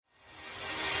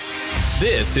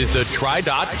This is the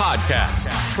TriDot Podcast.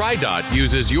 TriDot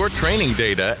uses your training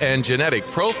data and genetic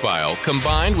profile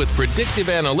combined with predictive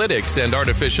analytics and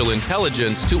artificial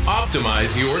intelligence to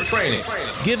optimize your training,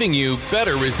 giving you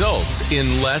better results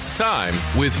in less time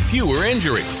with fewer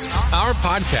injuries. Our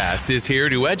podcast is here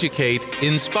to educate,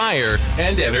 inspire,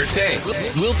 and entertain.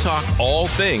 We'll talk all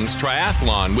things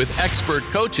triathlon with expert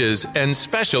coaches and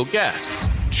special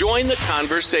guests. Join the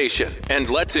conversation and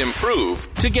let's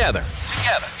improve together.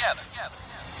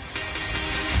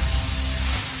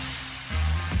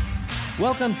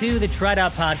 Welcome to the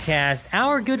TriDot Podcast.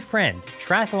 Our good friend,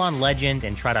 triathlon legend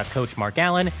and TriDot coach Mark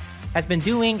Allen has been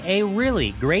doing a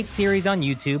really great series on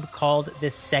YouTube called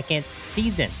The Second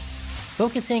Season,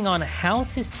 focusing on how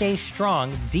to stay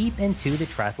strong deep into the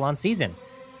triathlon season.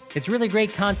 It's really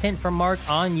great content from Mark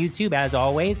on YouTube as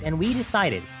always, and we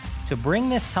decided to bring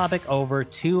this topic over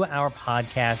to our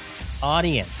podcast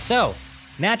audience. So,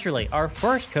 naturally, our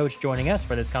first coach joining us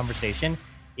for this conversation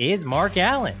is Mark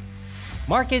Allen.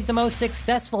 Mark is the most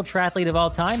successful triathlete of all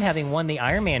time, having won the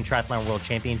Ironman Triathlon World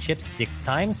Championship 6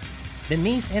 times, the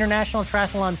Nice International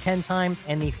Triathlon 10 times,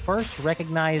 and the first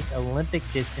recognized Olympic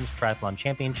Distance Triathlon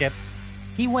Championship.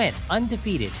 He went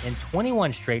undefeated in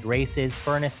 21 straight races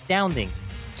for an astounding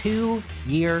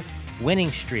 2-year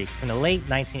winning streak from the late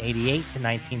 1988 to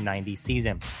 1990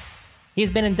 season. He's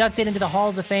been inducted into the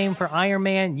Halls of Fame for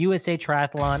Ironman, USA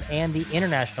Triathlon, and the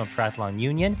International Triathlon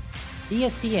Union.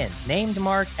 ESPN named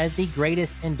Mark as the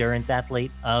greatest endurance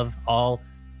athlete of all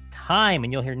time,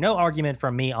 and you'll hear no argument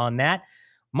from me on that.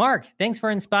 Mark, thanks for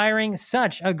inspiring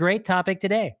such a great topic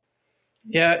today.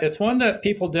 Yeah, it's one that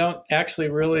people don't actually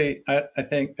really, I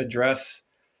think, address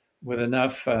with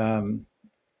enough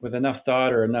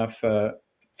thought or enough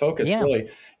focus, really.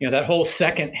 You know, that whole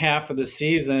second half of the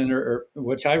season, or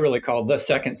which I really call the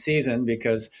second season,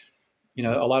 because, you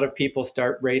know, a lot of people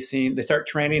start racing, they start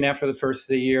training after the first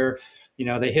of the year. You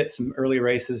know, they hit some early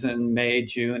races in May,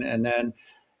 June, and then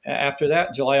after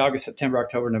that, July, August, September,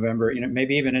 October, November, you know,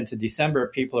 maybe even into December,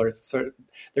 people are sort of,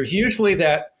 there's usually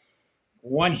that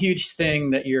one huge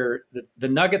thing that the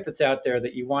nugget that's out there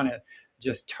that you want to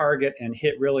just target and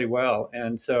hit really well.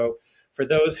 And so for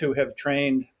those who have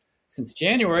trained since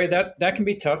January, that can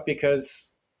be tough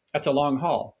because that's a long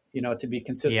haul, you know, to be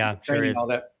consistent training all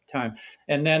that time.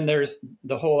 And then there's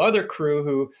the whole other crew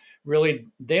who really,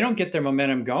 they don't get their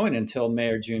momentum going until May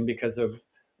or June because of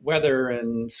weather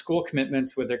and school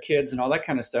commitments with their kids and all that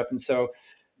kind of stuff. And so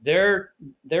they're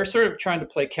sort of trying to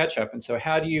play catch up. And so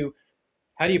how do you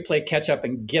play catch up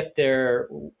and get there,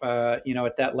 you know,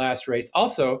 at that last race,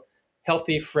 also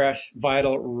healthy, fresh,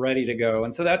 vital, ready to go.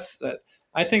 And so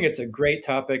I think it's a great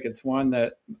topic. It's one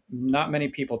that not many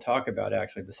people talk about,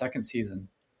 actually, the second season.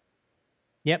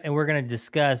 Yep, and we're going to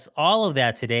discuss all of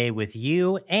that today with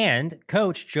you and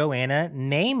Coach Joanna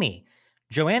Namey.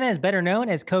 Joanna is better known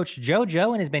as Coach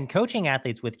JoJo and has been coaching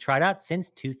athletes with TriDot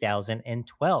since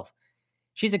 2012.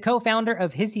 She's a co-founder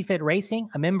of Hissy Fit Racing,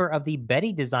 a member of the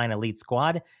Betty Design Elite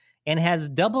Squad, and has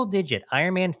double-digit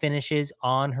Ironman finishes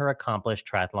on her accomplished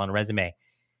triathlon resume.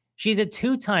 She's a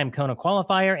 2-time Kona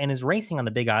qualifier and is racing on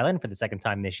the Big Island for the second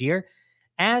time this year.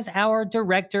 As our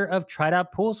director of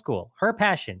TriDot Pool School, her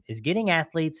passion is getting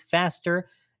athletes faster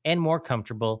and more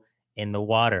comfortable in the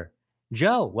water.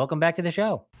 Jo, welcome back to the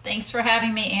show. Thanks for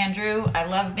having me, Andrew. I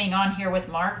love being on here with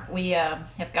Mark. We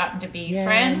have gotten to be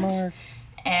friends. Mark.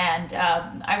 And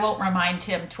I won't remind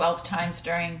him 12 times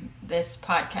during this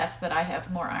podcast that I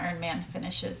have more Ironman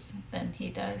finishes than he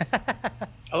does.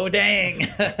 Oh, dang.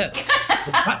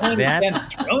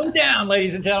 That's thrown down,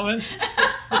 ladies and gentlemen.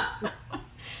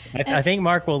 I think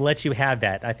Mark will let you have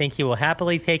that. I think he will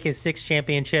happily take his 6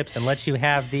 championships and let you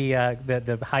have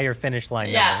the higher finish line.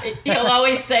 Yeah, he'll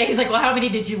always say, he's like, well, how many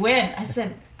did you win? I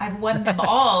said, I've won them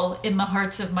all in the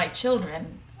hearts of my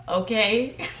children.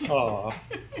 Okay? Aw.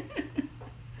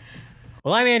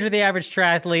 Well, I'm Andrew, the average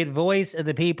triathlete, voice of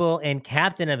the people, and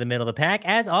captain of the middle of the pack.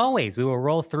 As always, we will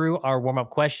roll through our warm-up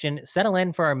question, settle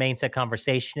in for our main set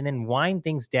conversation, and then wind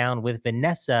things down with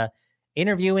Vanessa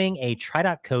interviewing a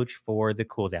TriDot coach for the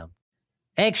cooldown.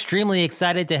 Extremely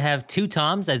excited to have Two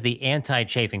Toms as the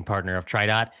anti-chafing partner of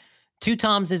TriDot. Two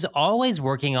Toms is always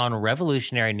working on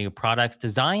revolutionary new products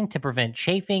designed to prevent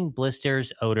chafing,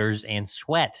 blisters, odors, and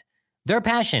sweat. Their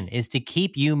passion is to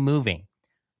keep you moving.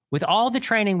 With all the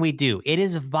training we do, it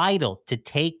is vital to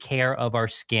take care of our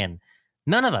skin.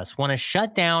 None of us want to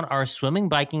shut down our swimming,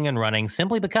 biking, and running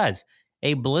simply because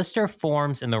a blister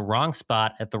forms in the wrong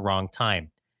spot at the wrong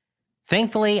time.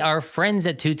 Thankfully, our friends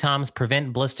at Two Toms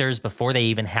prevent blisters before they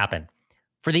even happen.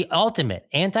 For the ultimate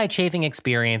anti-chafing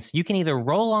experience, you can either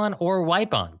roll on or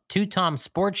wipe on Two Toms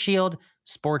Sport Shield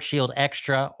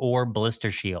Extra, or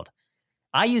Blister Shield.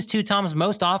 I use 2Toms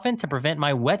most often to prevent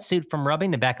my wetsuit from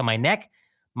rubbing the back of my neck,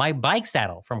 my bike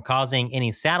saddle from causing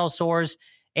any saddle sores,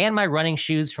 and my running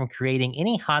shoes from creating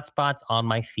any hot spots on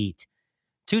my feet.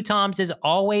 2Toms is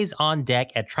always on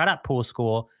deck at TriDot Pool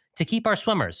School to keep our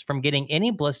swimmers from getting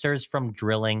any blisters from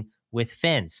drilling with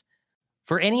fins.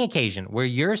 For any occasion where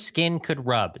your skin could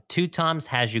rub, 2Toms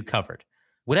has you covered.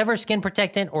 Whatever skin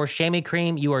protectant or chamois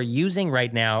cream you are using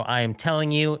right now, I am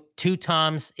telling you,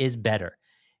 2Toms is better.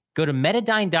 Go to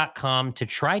Metadyne.com to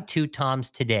try 2Toms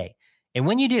today. And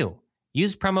when you do,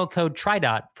 use promo code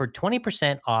TRIDOT for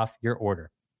 20% off your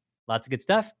order. Lots of good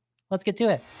stuff. Let's get to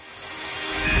it.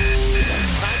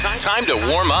 Time to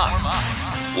warm up.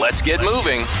 Let's get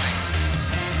moving.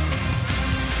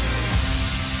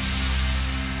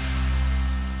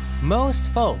 Most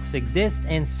folks exist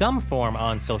in some form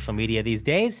on social media these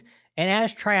days, and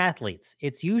as triathletes,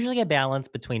 it's usually a balance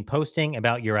between posting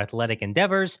about your athletic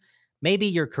endeavors, maybe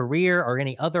your career or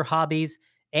any other hobbies,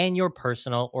 and your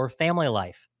personal or family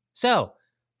life. So,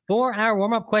 for our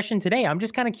warm-up question today, I'm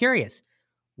just kind of curious,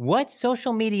 what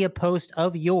social media post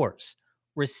of yours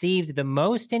received the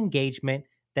most engagement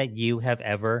that you have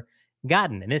ever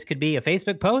gotten? And this could be a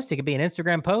Facebook post, it could be an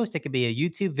Instagram post, it could be a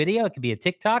YouTube video, it could be a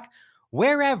TikTok.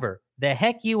 Wherever the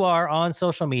heck you are on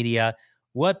social media,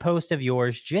 what post of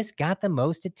yours just got the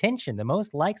most attention, the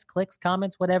most likes, clicks,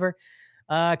 comments, whatever?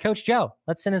 Coach Joe,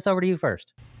 let's send this over to you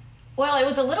first. Well, it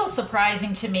was a little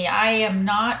surprising to me. I am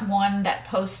not one that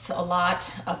posts a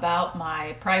lot about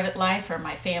my private life or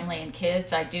my family and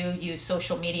kids. I do use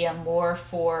social media more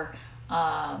for,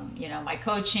 my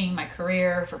coaching, my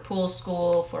career, for pool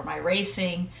school, for my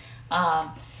racing.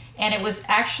 And it was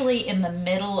actually in the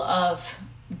middle of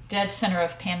dead center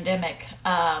of pandemic,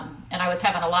 and I was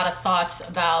having a lot of thoughts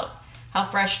about how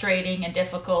frustrating and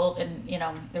difficult, and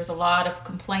there was a lot of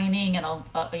complaining and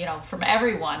from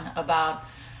everyone about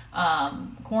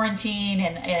quarantine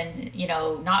and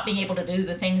not being able to do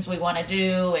the things we want to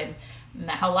do, and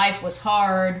how life was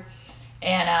hard.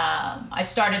 And I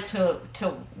started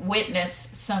to witness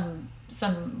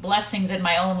some blessings in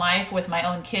my own life with my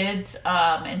own kids,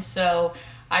 and so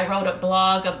I wrote a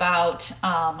blog about,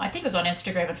 I think it was on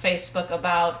Instagram and Facebook,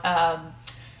 about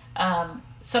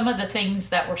some of the things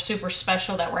that were super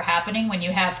special that were happening when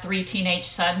you have 3 teenage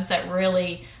sons that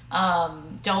really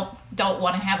don't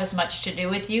want to have as much to do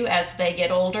with you as they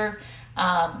get older.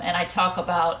 And I talk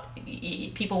about,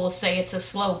 people will say it's a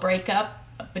slow breakup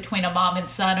between a mom and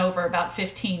son over about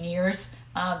 15 years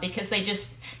because they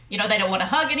just, they don't want to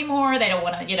hug anymore. They don't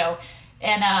want to,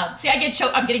 and I'm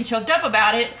getting choked up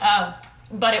about it.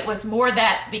 But it was more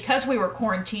that because we were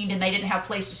quarantined and they didn't have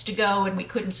places to go and we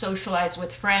couldn't socialize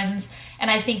with friends.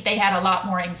 And I think they had a lot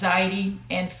more anxiety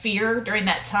and fear during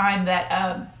that time,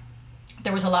 that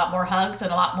there was a lot more hugs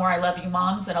and a lot more I love you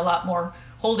moms and a lot more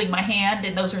holding my hand.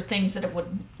 And those are things that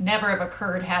would never have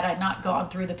occurred had I not gone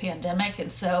through the pandemic.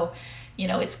 And so,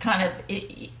 it's kind of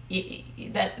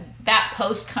that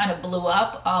post kind of blew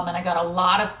up. And I got a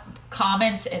lot of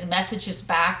comments and messages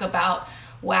back about,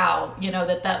 wow,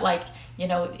 the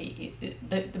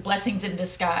blessings in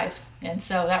disguise. And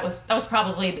so that was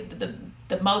probably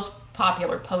the most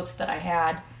popular post that I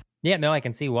had. Yeah, no, I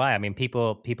can see why. I mean,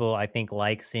 people I think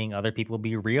like seeing other people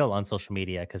be real on social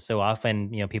media, because so often,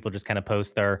 people just kind of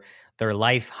post their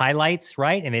life highlights,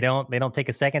 right? And they don't take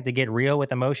a second to get real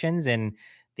with emotions and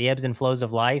the ebbs and flows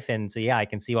of life. And so, yeah, I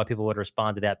can see why people would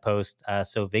respond to that post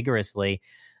so vigorously.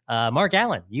 Mark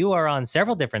Allen, you are on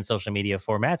several different social media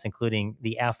formats, including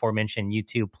the aforementioned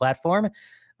YouTube platform.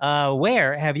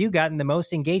 Where have you gotten the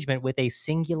most engagement with a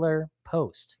singular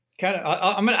post?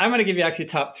 I'm gonna give you actually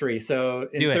top 3. So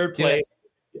in third place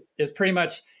is pretty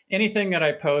much anything that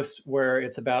I post where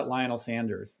it's about Lionel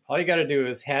Sanders. All you got to do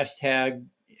is hashtag,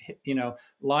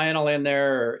 Lionel in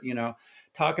there, or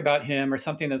talk about him or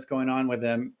something that's going on with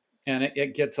him, and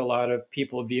it gets a lot of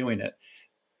people viewing it.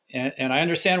 And I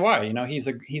understand why.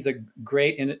 He's a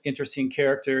great and interesting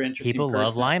character. Interesting people person.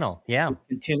 Love Lionel. Yeah,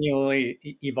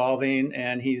 continually evolving,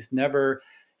 and he's never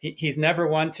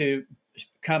one to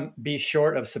be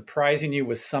short of surprising you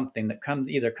with something that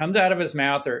comes out of his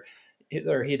mouth or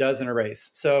he does in a race.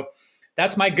 So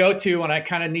that's my go-to when I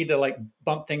kind of need to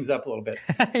bump things up a little bit.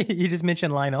 You just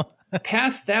mentioned Lionel.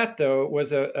 Past that, though,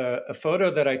 was a photo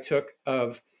that I took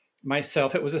of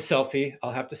myself. It was a selfie.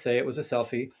 I'll have to say it was a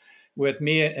selfie with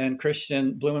me and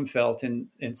Christian Blumenfeld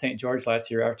in St. George last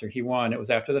year after he won. It was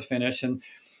after the finish. And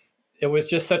it was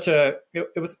just it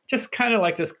was just kind of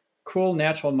like this cool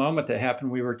natural moment that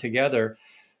happened. We were together,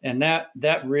 and that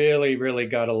really, really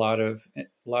got a lot of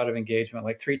engagement,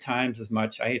 like 3 times as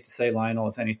much. I hate to say, Lionel,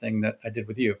 as anything that I did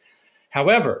with you.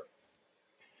 However,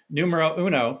 numero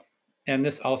uno, and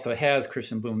this also has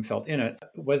Christian Blumenfeld in it,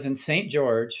 was in St.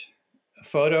 George, a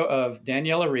photo of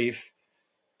Daniela Ryf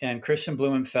and Christian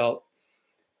Blumenfeld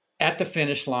at the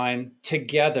finish line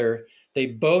together. They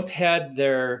both had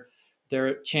their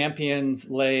champions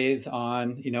leis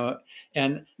on, you know,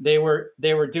 and they were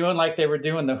doing like they were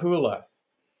doing the hula.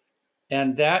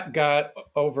 And that got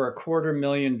over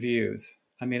 250,000 views.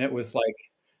 I mean, it was like,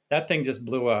 that thing just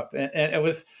blew up. And it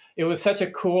was such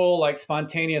a cool, like,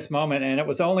 spontaneous moment. And it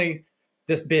was only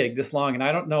this big, this long. And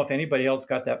I don't know if anybody else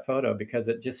got that photo because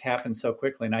it just happened so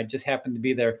quickly. And I just happened to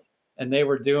be there and they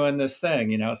were doing this thing,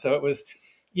 you know? So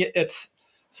it's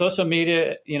social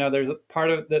media, you know, there's a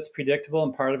part of it that's predictable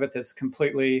and part of it that's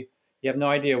completely, you have no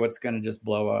idea what's going to just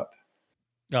blow up.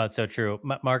 Oh, it's so true.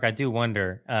 Mark, I do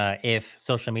wonder if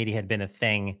social media had been a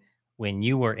thing when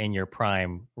you were in your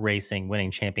prime racing,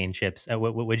 winning championships.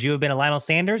 Would you have been a Lionel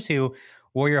Sanders who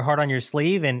wore your heart on your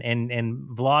sleeve and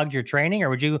vlogged your training, or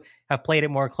would you have played it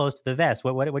more close to the vest?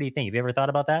 What do you think? Have you ever thought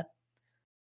about that?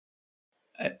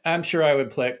 I'm sure I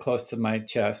would play it close to my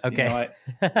chest. Okay. You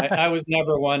know, I was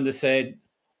never one to say,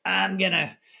 I'm going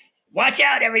to watch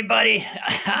out, everybody.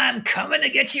 I'm coming to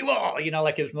get you all. You know,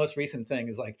 like his most recent thing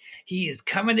is like, he is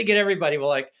coming to get everybody. Well,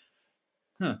 like,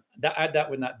 that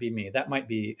would not be me. That might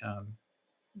be, I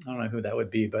don't know who that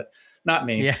would be, but not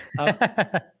me. Yeah.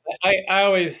 I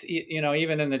always, you know,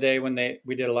 even in the day when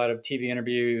we did a lot of TV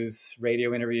interviews,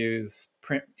 radio interviews,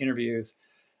 print interviews,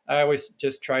 I always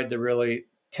just tried to really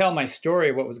tell my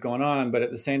story, what was going on, but at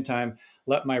the same time,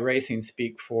 let my racing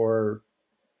speak for,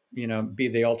 you know, be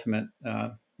the ultimate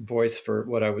voice for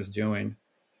what I was doing.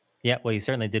 Yeah, well, you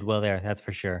certainly did well there. That's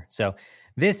for sure. So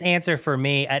this answer for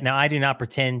me, now I do not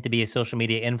pretend to be a social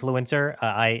media influencer.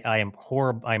 I am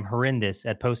I'm horrendous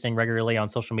at posting regularly on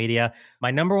social media.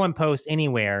 My number one post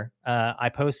anywhere, I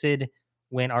posted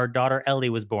when our daughter Ellie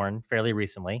was born fairly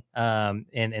recently.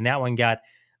 And that one got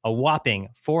a whopping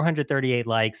 438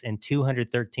 likes and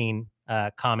 213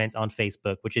 comments on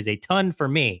Facebook, which is a ton for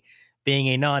me being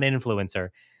a non-influencer.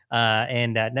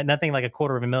 And nothing like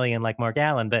 250,000 like Mark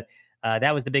Allen, but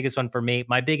that was the biggest one for me.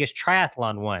 My biggest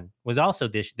triathlon one was also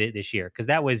this year because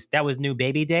that was new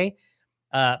baby day.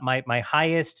 My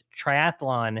highest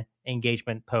triathlon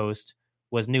engagement post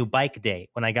was new bike day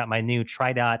when I got my new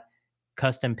TriDot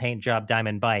custom paint job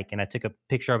diamond bike, and I took a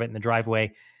picture of it in the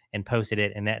driveway and posted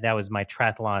it, and that was my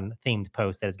triathlon themed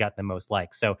post that has gotten the most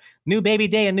likes. So new baby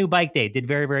day and new bike day did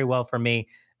very, very well for me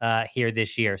here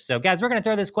this year. So guys, we're going to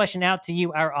throw this question out to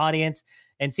you, our audience,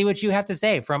 and see what you have to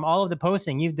say from all of the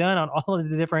posting you've done on all of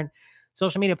the different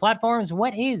social media platforms.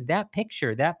 What is that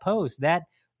picture, that post, that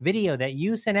video that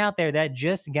you sent out there that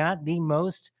just got the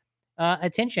most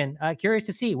attention? Curious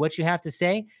to see what you have to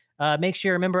say. Make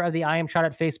sure you're a member of the I Am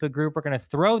TriDot Facebook group. We're going to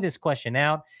throw this question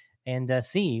out and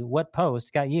see what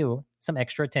post got you some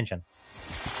extra attention.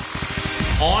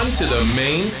 On to the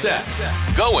main set.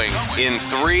 Going in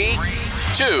 3,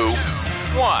 2,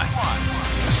 1.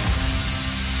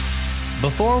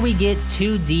 Before we get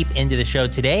too deep into the show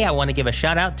today, I want to give a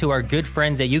shout out to our good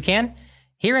friends at UCAN.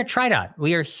 Here at TriDot,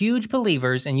 we are huge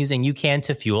believers in using UCAN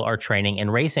to fuel our training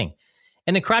and racing.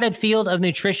 In the crowded field of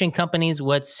nutrition companies,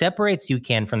 what separates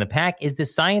UCAN from the pack is the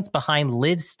science behind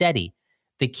Live Steady,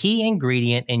 the key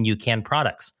ingredient in UCAN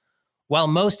products. While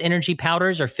most energy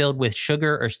powders are filled with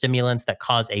sugar or stimulants that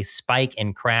cause a spike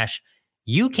and crash,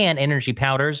 UCAN energy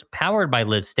powders, powered by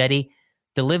Live Steady,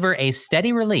 deliver a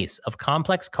steady release of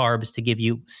complex carbs to give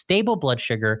you stable blood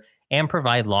sugar and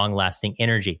provide long-lasting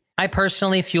energy. I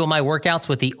personally fuel my workouts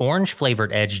with the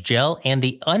orange-flavored Edge Gel and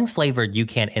the unflavored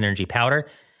UCAN energy powder.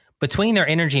 Between their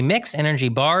energy mix, energy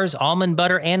bars, almond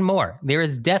butter, and more, there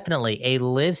is definitely a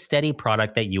Live Steady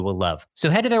product that you will love. So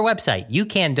head to their website,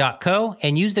 ucan.co,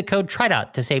 and use the code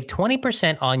TriDot to save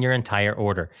 20% on your entire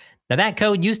order. Now that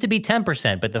code used to be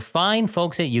 10%, but the fine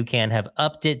folks at UCAN have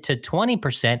upped it to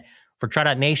 20% for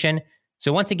TriDot Nation.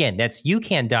 So once again, that's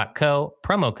ucan.co,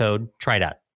 promo code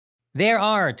TriDot. There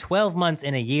are 12 months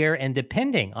in a year, and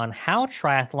depending on how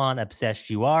triathlon obsessed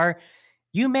you are,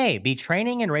 you may be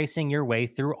training and racing your way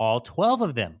through all 12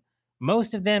 of them,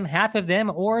 most of them, half of them,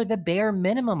 or the bare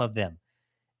minimum of them.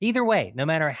 Either way, no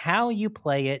matter how you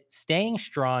play it, staying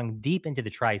strong deep into the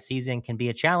tri season can be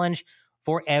a challenge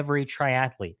for every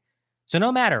triathlete. So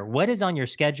no matter what is on your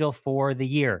schedule for the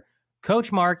year,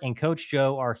 Coach Mark and Coach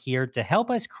Joe are here to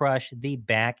help us crush the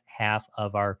back half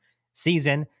of our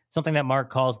season, something that Mark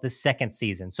calls the second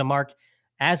season. So Mark,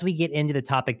 as we get into the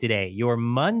topic today, your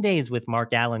Mondays with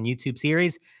Mark Allen YouTube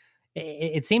series,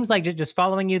 it seems like just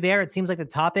following you there, it seems like the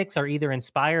topics are either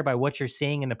inspired by what you're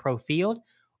seeing in the pro field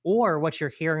or what you're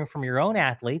hearing from your own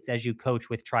athletes as you coach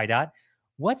with TriDot.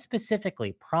 What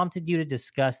specifically prompted you to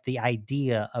discuss the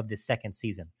idea of the second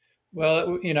season?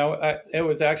 Well, it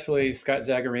was actually Scott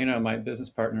Zagarino, my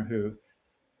business partner,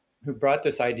 who brought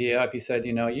this idea up. He said,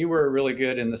 you were really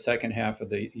good in the second half of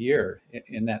the year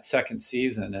in that second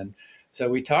season. And so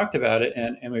we talked about it,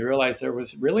 and we realized there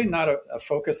was really not a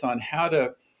focus on how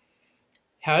to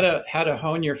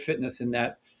hone your fitness in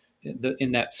that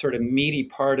sort of meaty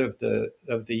part of the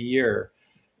year.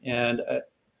 And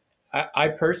I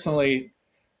personally,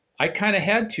 I kind of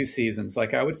had two seasons.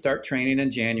 Like, I would start training in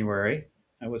January.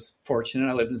 I was fortunate.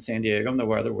 I lived in San Diego, and the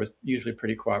weather was usually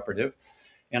pretty cooperative.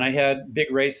 And I had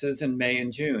big races in May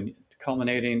and June,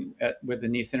 culminating with the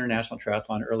Nice International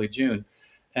Triathlon early June.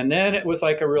 And then it was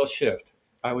like a real shift.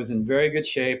 I was in very good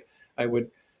shape. I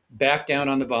would back down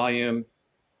on the volume,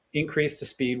 increase the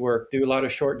speed work, do a lot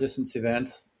of short distance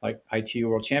events like ITU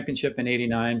World Championship in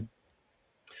 '89,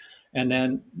 and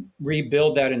then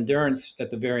rebuild that endurance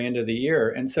at the very end of the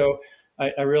year. And so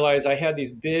I realized I had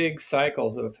these big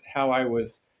cycles of how I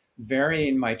was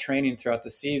varying my training throughout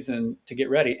the season to get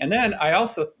ready. And then I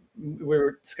also,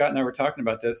 Scott and I were talking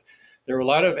about this, there were a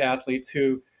lot of athletes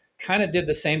who kind of did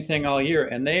the same thing all year,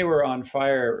 and they were on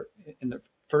fire in the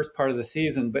first part of the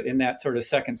season, but in that sort of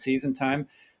second season time,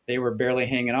 they were barely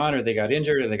hanging on, or they got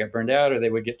injured, or they got burned out, or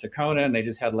they would get to Kona and they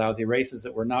just had lousy races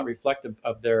that were not reflective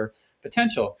of their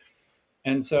potential.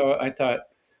 And so I thought,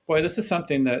 boy, this is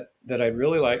something that I'd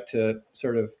really like to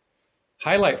sort of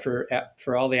highlight for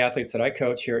all the athletes that I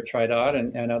coach here at TriDot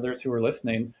and others who are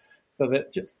listening, so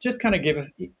that just kind of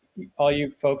give all you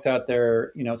folks out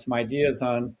there, some ideas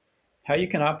on how you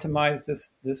can optimize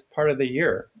this part of the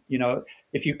year.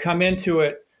 If you come into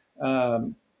it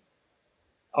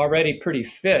already pretty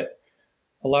fit,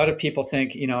 a lot of people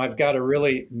think, I've got to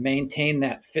really maintain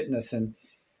that fitness.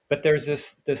 But there's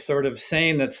this sort of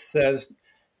saying that says,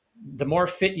 the more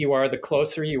fit you are, the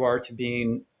closer you are to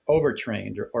being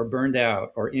overtrained or burned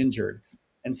out or injured.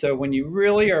 And so when you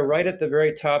really are right at the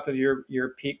very top of your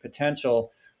peak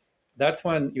potential, that's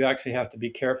when you actually have to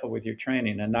be careful with your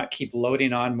training and not keep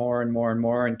loading on more and more and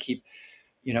more and keep,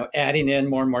 adding in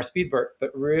more and more speed,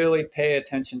 but really pay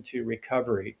attention to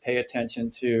recovery, pay attention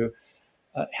to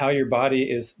how your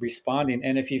body is responding.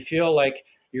 And if you feel like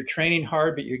you're training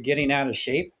hard, but you're getting out of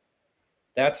shape,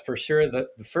 that's for sure the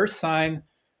first sign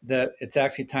that it's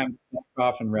actually time to back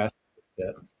off and rest a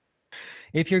bit.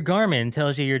 If your Garmin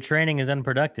tells you your training is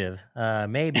unproductive,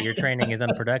 maybe your training is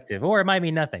unproductive, or it might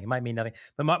mean nothing. It might mean nothing.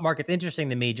 But Mark, it's interesting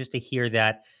to me just to hear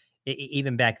that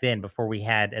even back then, before we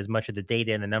had as much of the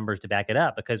data and the numbers to back it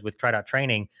up, because with TriDot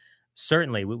Training,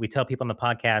 certainly we tell people on the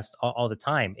podcast all the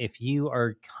time, if you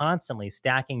are constantly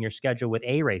stacking your schedule with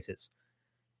A races,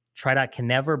 TriDot can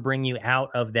never bring you out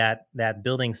of that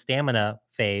building stamina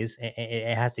phase.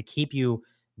 It has to keep you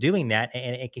doing that,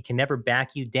 and it can never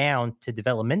back you down to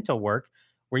developmental work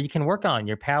where you can work on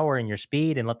your power and your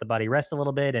speed and let the body rest a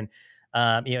little bit. And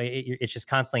it's just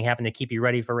constantly having to keep you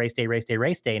ready for race day.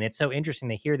 And it's so interesting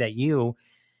to hear that you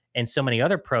and so many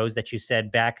other pros that you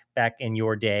said back in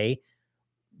your day,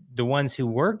 the ones who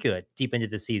were good deep into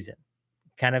the season,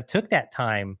 kind of took that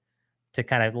time to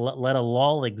kind of let a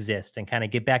lull exist and kind of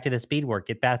get back to the speed work,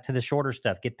 get back to the shorter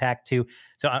stuff, get back to.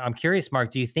 So I'm curious,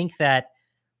 Mark, do you think that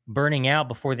burning out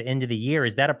before the end of the year,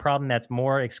 is that a problem that's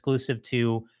more exclusive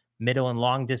to middle and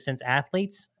long distance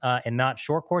athletes and not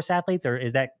short course athletes, or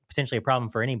is that potentially a problem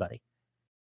for anybody?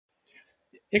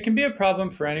 It can be a problem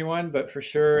for anyone, but for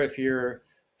sure, if your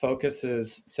focus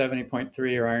is 70.3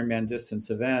 or Ironman distance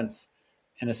events,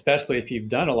 and especially if you've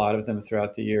done a lot of them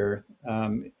throughout the year,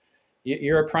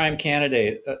 you're a prime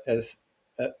candidate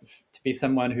to be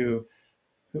someone who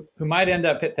might end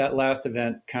up at that last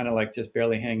event kind of like just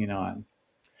barely hanging on.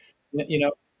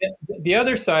 The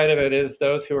other side of it is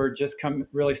those who are just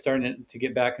really starting to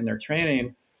get back in their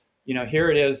training. Here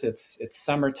it is. It's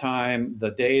summertime. The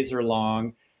days are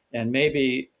long, and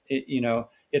maybe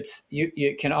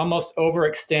you can almost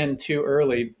overextend too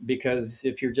early, because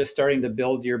if you're just starting to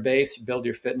build your base, build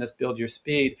your fitness, build your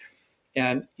speed,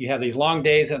 and you have these long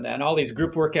days and all these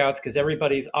group workouts because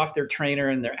everybody's off their trainer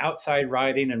and they're outside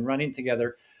riding and running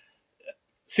together,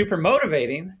 super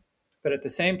motivating, but at the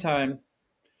same time,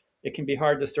 it can be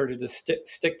hard to sort of just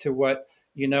stick to what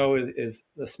is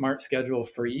the smart schedule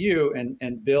for you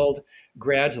and build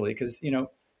gradually, because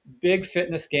big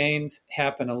fitness gains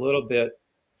happen a little bit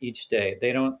each day.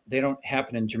 They don't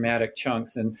happen in dramatic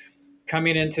chunks. And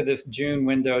coming into this June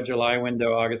window, July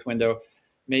window, August window,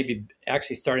 maybe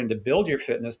actually starting to build your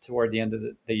fitness toward the end of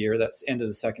the year, that's end of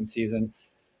the second season.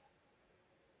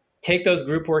 Take those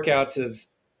group workouts as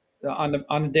on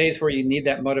the days where you need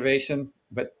that motivation,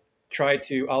 but try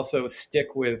to also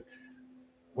stick with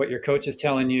what your coach is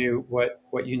telling you, what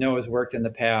you know has worked in the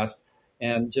past,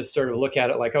 and just sort of look at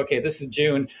it like, okay, this is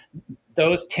June.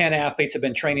 Those 10 athletes have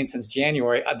been training since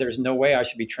January. There's no way I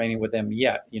should be training with them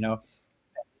yet,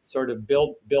 sort of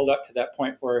build up to that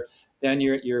point where then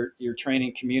your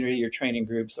training community, your training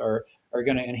groups are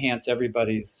going to enhance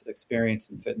everybody's experience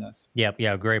in fitness.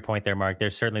 Yeah, great point there, Mark.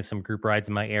 There's certainly some group rides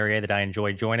in my area that I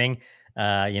enjoy joining.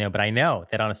 But I know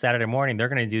that on a Saturday morning they're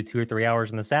going to do 2 or 3 hours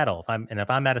in the saddle. If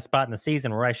I'm at a spot in the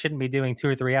season where I shouldn't be doing 2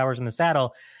 or 3 hours in the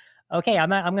saddle, okay, I'm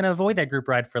going to avoid that group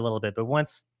ride for a little bit. But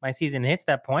once my season hits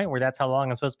that point where that's how long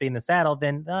I'm supposed to be in the saddle,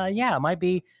 then it might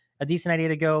be a decent idea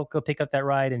to go pick up that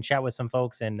ride and chat with some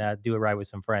folks and do a ride with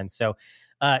some friends. So,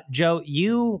 Joe,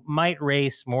 you might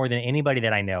race more than anybody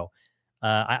that I know.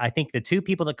 I think the two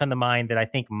people that come to mind that I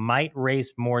think might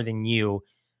race more than you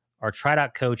are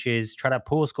TriDot coaches, TriDot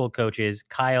Pool School coaches,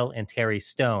 Kyle and Terry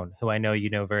Stone, who I know you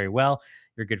know very well.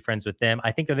 You're good friends with them.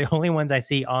 I think they're the only ones I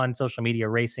see on social media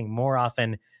racing more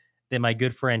often than my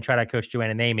good friend TriDot coach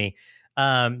Joanna Namey.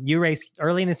 You race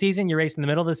early in the season, you race in the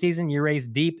middle of the season, you race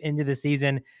deep into the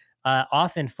season,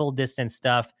 often full distance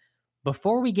stuff.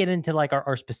 Before we get into like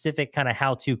our specific kind of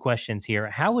how-to questions here,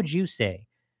 how would you say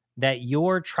that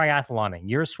your triathloning,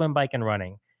 your swim, bike, and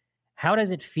running, how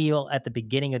does it feel at the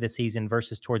beginning of the season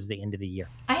versus towards the end of the year?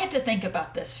 I had to think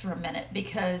about this for a minute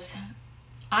because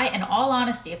in all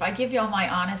honesty, if I give y'all my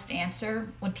honest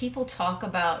answer, when people talk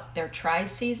about their tri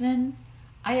season,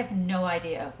 I have no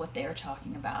idea what they're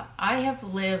talking about. I have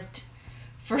lived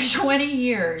for 20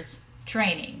 years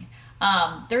training.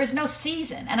 There is no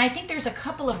season. And I think there's a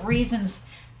couple of reasons.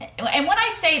 And when I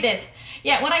say this,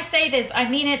 I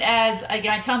mean it as,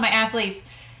 I tell my athletes,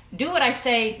 do what I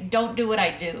say, don't do what I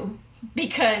do,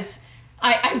 because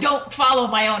I don't follow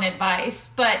my own advice.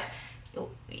 But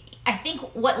I think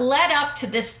what led up to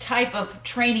this type of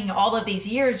training all of these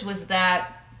years was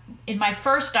that in my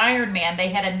first Ironman, they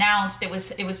had announced it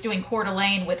was doing Coeur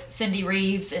d'Alene with Cindy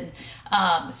Reeves and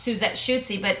Suzette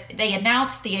Schutze, but they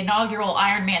announced the inaugural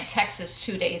Ironman Texas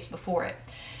 2 days before it.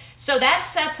 So that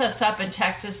sets us up in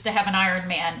Texas to have an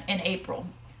Ironman in April.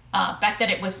 Back then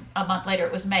it was a month later,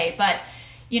 it was May. But,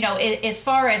 as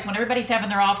far as when everybody's having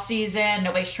their off season,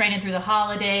 nobody's training through the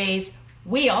holidays,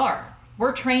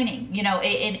 we're training,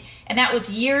 and that was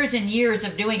years and years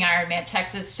of doing Ironman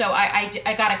Texas. So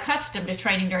I got accustomed to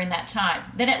training during that time.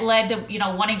 Then it led to,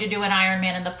 wanting to do an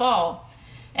Ironman in the fall.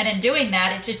 And in doing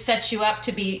that, it just sets you up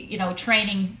to be,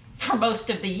 training for most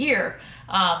of the year.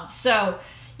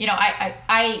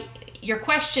 Your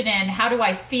question in how do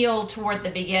I feel toward the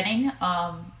beginning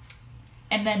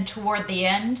and then toward the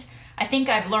end, I think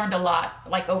I've learned a lot,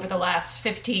 like over the last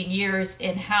 15 years,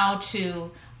 in how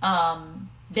to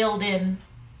build in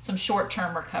some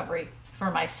short-term recovery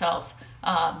for myself.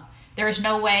 There is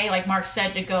no way, like Mark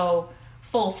said, to go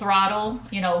full throttle,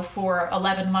 for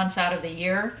 11 months out of the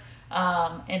year.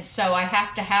 And so I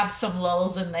have to have some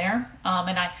lulls in there.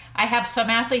 And I have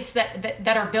some athletes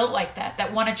that are built like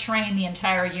that want to train the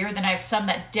entire year. Then I have some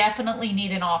that definitely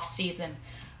need an off season.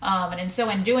 And so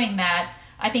in doing that,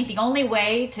 I think the only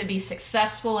way to be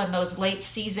successful in those late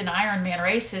season Ironman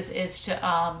races is to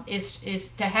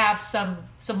have some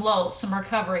lulls, some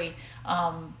recovery,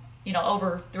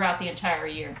 over throughout the entire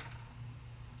year.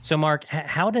 So Mark,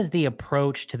 how does the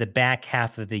approach to the back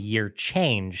half of the year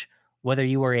change, whether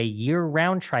you are a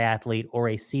year-round triathlete or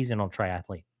a seasonal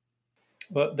triathlete?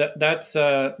 Well,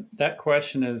 that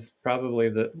question is probably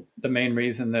the main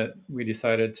reason that we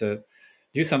decided to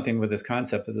do something with this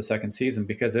concept of the second season,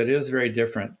 because it is very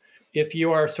different. If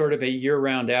you are sort of a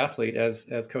year-round athlete,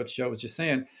 as Coach Joe was just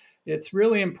saying, it's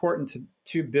really important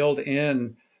to build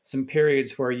in some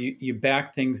periods where you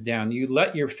back things down. You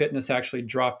let your fitness actually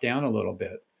drop down a little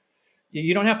bit.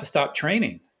 You don't have to stop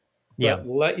training. But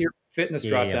let your fitness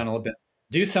drop down a little bit.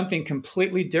 Do something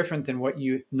completely different than what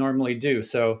you normally do.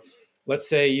 So let's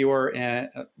say you're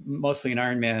mostly an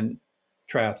Ironman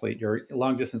triathlete, you're a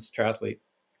long distance triathlete.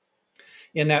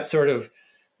 In that sort of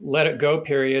let it go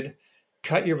period,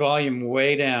 cut your volume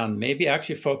way down, maybe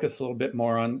actually focus a little bit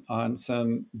more on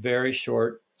some very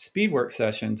short speed work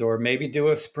sessions, or maybe do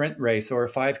a sprint race or a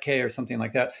 5K or something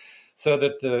like that, so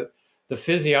that the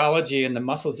physiology and the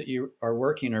muscles that you are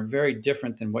working are very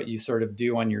different than what you sort of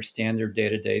do on your standard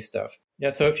day-to-day stuff. Yeah,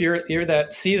 so if you're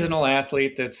that seasonal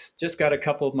athlete that's just got a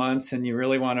couple of months and you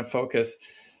really want to focus,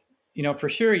 for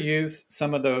sure it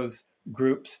some of those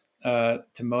groups to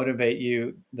motivate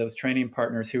you, those training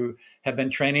partners who have been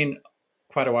training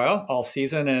quite a while, all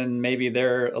season, and maybe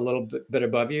they're a little bit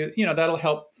above you. That'll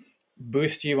help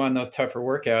boost you on those tougher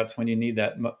workouts when you need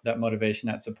that motivation,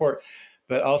 that support.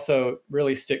 But also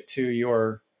really stick to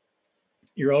your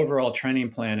your overall training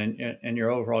plan and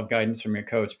your overall guidance from your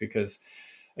coach, because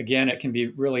again, it can be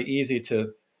really easy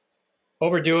to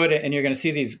overdo it, and you're going to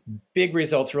see these big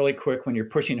results really quick when you're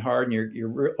pushing hard and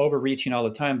you're overreaching all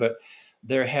the time. But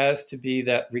there has to be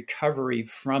that recovery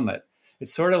from it.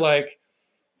 It's sort of like,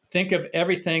 think of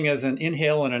everything as an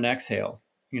inhale and an exhale.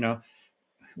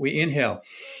 We inhale,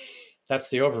 that's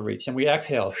the overreach, and we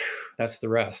exhale, that's the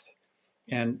rest.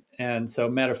 And so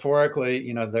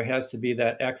metaphorically, there has to be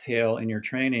that exhale in your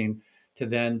training to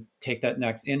then take that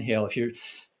next inhale. If you're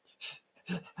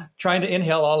trying to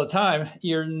inhale all the time,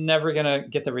 you're never going to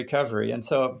get the recovery. And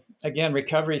so again,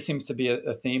 recovery seems to be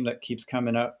a theme that keeps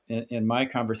coming up in my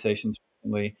conversations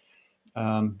recently.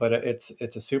 But it's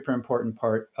a super important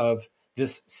part of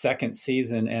this second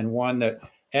season, and one that,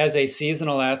 as a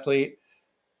seasonal athlete,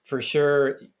 for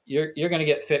sure, you're going to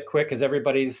get fit quick because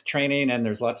everybody's training and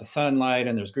there's lots of sunlight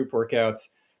and there's group workouts.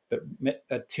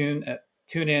 But tune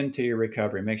in to your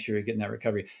recovery. Make sure you're getting that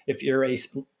recovery. If you're a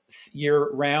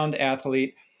year-round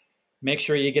athlete, make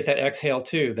sure you get that exhale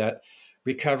too, that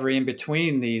recovery in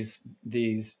between these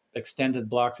extended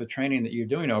blocks of training that you're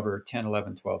doing over 10,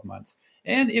 11, 12 months.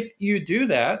 And if you do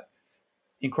that,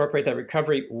 incorporate that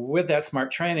recovery with that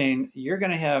smart training, you're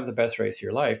going to have the best race of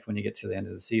your life when you get to the end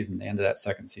of the season, the end of that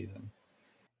second season.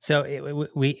 So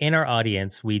we in our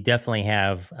audience, we definitely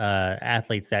have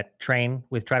athletes that train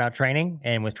with TriDot Training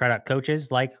and with TriDot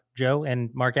coaches like Joe and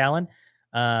Mark Allen.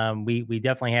 We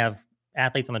definitely have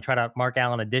athletes on the TriDot Mark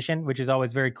Allen edition, which is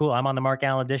always very cool. I'm on the Mark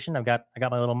Allen edition. I got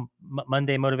my little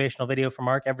Monday motivational video from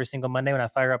Mark every single Monday when I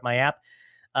fire up my app.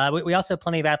 We also have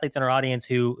plenty of athletes in our audience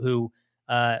who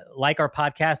like our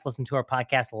podcast, listen to our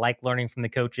podcast, like learning from the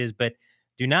coaches, but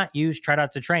do not use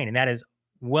TriDot to train. And that is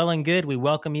well and good. We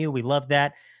welcome you. We love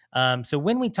that. So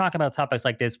when we talk about topics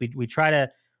like this, we try to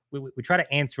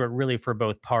answer it really for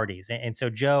both parties. And so,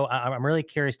 Joe, I'm really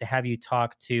curious to have you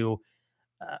talk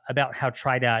about how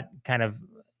TriDot kind of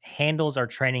handles our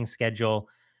training schedule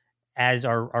as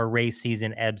our race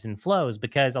season ebbs and flows,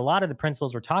 because a lot of the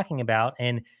principles we're talking about,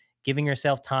 and giving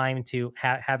yourself time to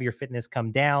have your fitness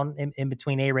come down in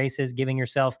between A races, giving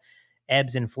yourself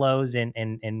ebbs and flows and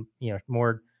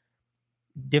more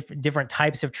different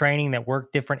types of training that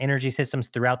work different energy systems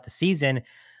throughout the season.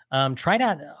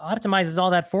 TriDot optimizes all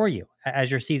that for you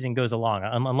as your season goes along.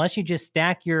 Unless you just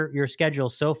stack your schedule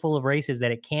so full of races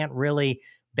that it can't really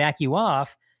back you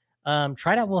off,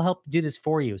 TriDot will help do this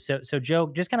for you. So Joe,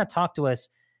 just kind of talk to us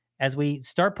as we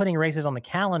start putting races on the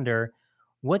calendar.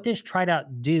 What does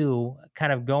TriDot do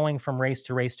kind of going from race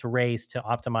to race to race to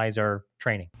optimize our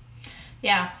training?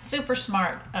 Yeah, super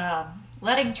smart.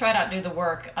 Letting TriDot do the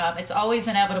work. It's always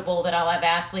inevitable that I'll have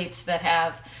athletes that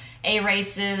have A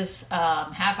races,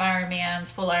 half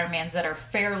Ironmans, full Ironmans that are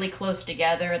fairly close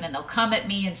together. And then they'll come at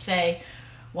me and say,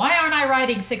 why aren't I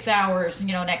riding 6 hours,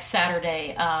 next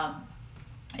Saturday?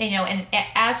 And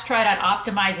as TriDot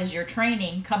optimizes your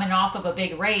training coming off of a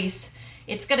big race,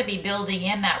 it's going to be building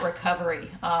in that recovery.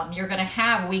 You're going to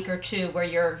have a week or two where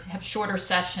you have shorter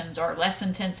sessions or less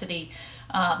intensity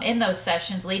in those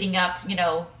sessions leading up,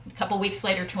 a couple weeks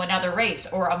later to another race,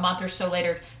 or a month or so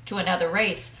later to another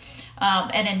race.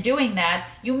 And in doing that,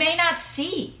 you may not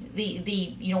see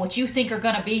the what you think are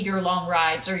going to be your long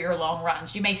rides or your long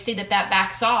runs. You may see that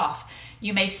backs off.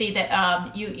 You may see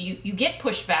that you get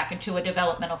pushed back into a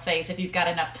developmental phase if you've got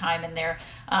enough time in there.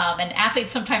 And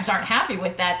athletes sometimes aren't happy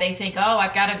with that. They think, oh,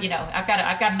 I've got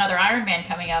another Ironman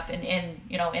coming up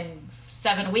in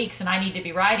 7 weeks, and I need to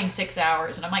be riding 6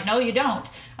 hours. And I'm like, no, you don't.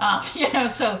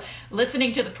 So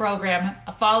listening to the program,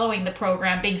 following the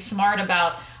program, being smart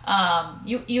about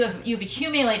you've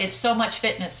accumulated so much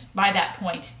fitness by that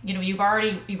point. You've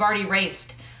already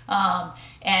raced.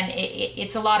 And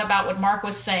it's a lot about what Mark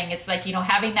was saying. It's like,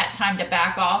 having that time to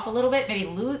back off a little bit, maybe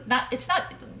it's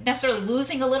not necessarily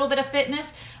losing a little bit of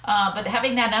fitness, but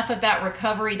having enough of that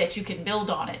recovery that you can build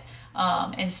on it,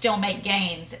 and still make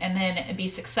gains and then be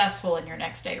successful in your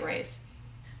next day race.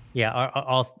 Yeah.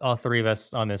 All three of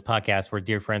us on this podcast, we're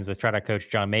dear friends with TriDot coach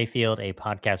John Mayfield, a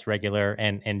podcast regular.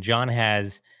 And John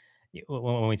has,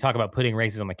 when we talk about putting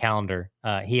races on the calendar,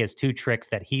 he has two tricks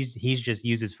that he's just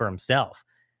uses for himself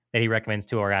that he recommends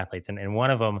to our athletes. And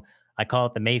one of them, I call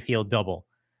it the Mayfield double,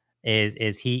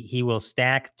 is he will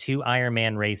stack 2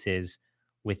 Ironman races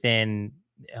within,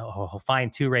 he'll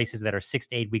find 2 races that are 6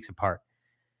 to 8 weeks apart.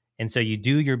 And so you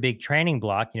do your big training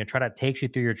block, TriDot takes you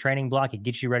through your training block. It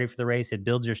gets you ready for the race. It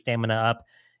builds your stamina up.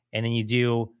 And then you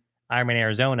do Ironman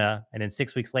Arizona. And then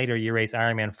 6 weeks later, you race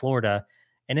Ironman Florida.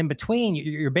 And in between,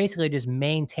 you're basically just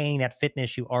maintaining that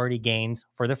fitness you already gained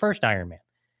for the first Ironman.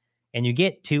 And you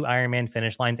get 2 Ironman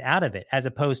finish lines out of it, as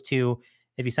opposed to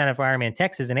If you sign up for Ironman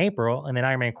Texas in April and then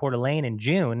Ironman Coeur d'Alene in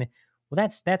June, well,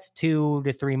 that's 2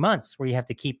 to 3 months where you have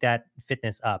to keep that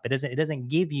fitness up. It doesn't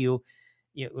give you,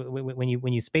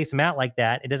 when you space them out like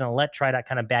that, it doesn't let TriDot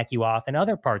kind of back you off in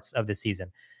other parts of the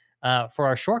season. For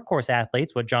our short course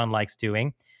athletes, what John likes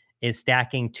doing is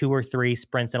stacking 2 or 3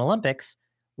 sprints and Olympics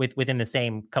within the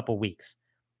same couple weeks.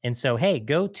 And so, hey,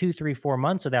 go 2, 3, 4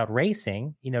 months without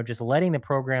racing, just letting the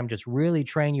program just really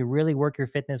train you, really work your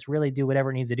fitness, really do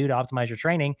whatever it needs to do to optimize your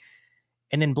training,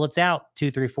 and then blitz out 2,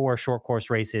 3, 4 short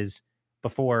course races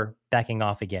before backing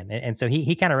off again. And so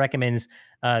he kind of recommends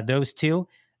those 2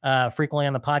 frequently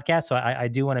on the podcast. So I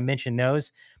do want to mention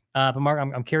those. But Mark,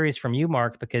 I'm curious from you,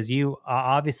 Mark, because you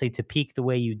obviously, to peak the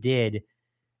way you did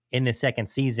in the second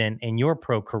season in your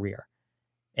pro career,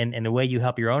 and the way you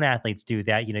help your own athletes do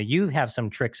that, you have some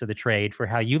tricks of the trade for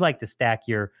how you like to stack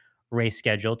your race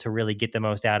schedule to really get the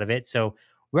most out of it. So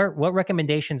what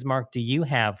recommendations, Mark, do you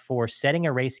have for setting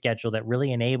a race schedule that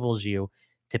really enables you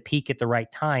to peak at the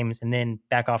right times and then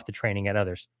back off the training at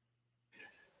others?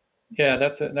 Yeah,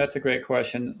 that's a great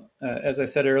question. As I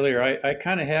said earlier, I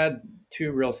kind of had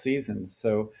 2 real seasons.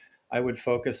 So I would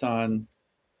focus on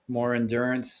more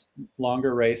endurance,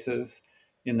 longer races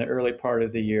in the early part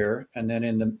of the year, and then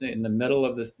in the middle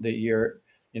of the year,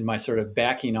 in my sort of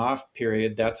backing off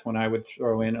period, that's when I would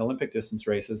throw in Olympic distance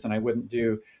races, and I wouldn't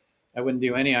do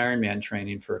any Ironman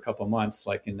training for a couple months,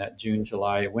 like in that June,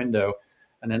 July window,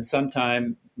 and then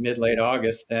sometime mid-late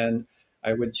August, then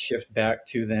I would shift back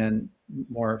to then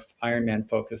more Ironman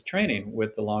focused training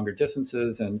with the longer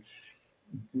distances and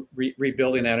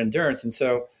rebuilding that endurance. And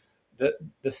so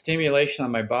the stimulation on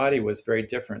my body was very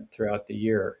different throughout the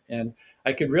year. And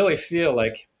I could really feel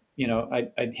like,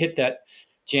 I'd hit that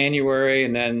January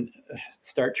and then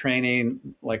start training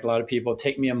like a lot of people.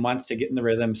 Take me a month to get in the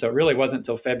rhythm. So it really wasn't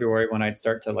until February when I'd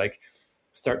start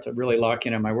to really lock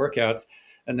in on my workouts.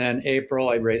 And then April,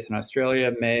 I'd race in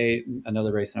Australia, May,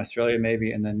 another race in Australia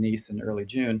maybe, and then Nice in early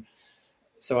June.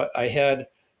 So I had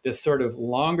this sort of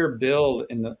longer build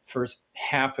in the first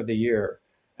half of the year.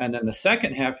 And then the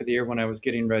second half of the year, when I was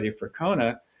getting ready for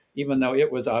Kona, even though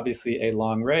it was obviously a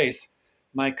long race,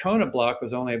 my Kona block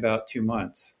was only about 2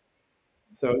 months.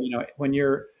 So, when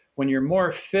you're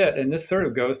more fit, and this sort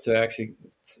of goes to actually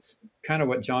kind of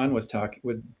what John was talking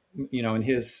with, in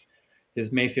his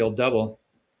Mayfield double.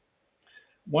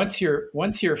 Once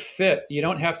you're fit, you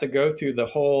don't have to go through the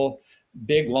whole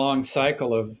big long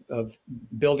cycle of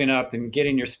building up and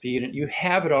getting your speed, and you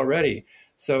have it already.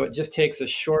 So it just takes a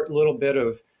short little bit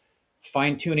of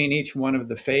fine tuning each one of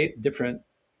the different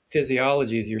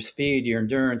physiologies, your speed, your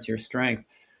endurance, your strength,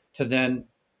 to then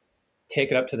take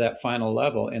it up to that final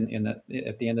level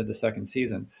at the end of the second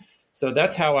season. So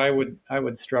that's how I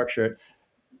would structure it.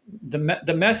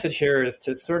 The message here is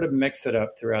to sort of mix it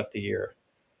up throughout the year.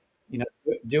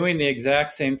 Doing the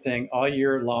exact same thing all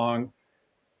year long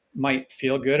might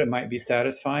feel good, it might be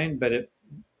satisfying, but it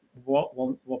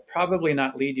will probably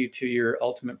not lead you to your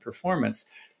ultimate performance.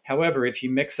 However, if you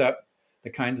mix up the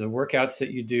kinds of workouts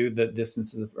that you do, the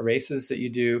distances of races that you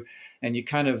do, and you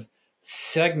kind of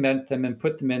segment them and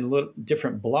put them in little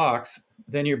different blocks,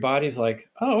 then your body's like,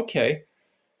 oh, okay,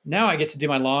 now I get to do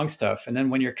my long stuff. And then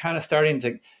when you're kind of starting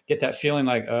to get that feeling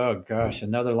like, oh gosh,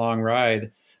 another long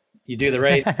ride, you do the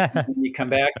race, and you come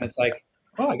back and it's like,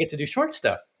 oh, I get to do short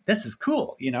stuff. This is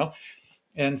cool,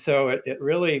 And so it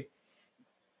really,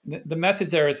 the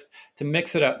message there is to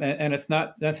mix it up. And it's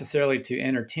not necessarily to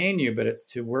entertain you, but it's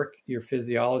to work your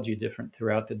physiology different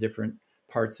throughout the different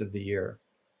parts of the year.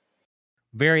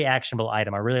 Very actionable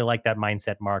item. I really like that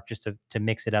mindset, Mark, just to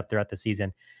mix it up throughout the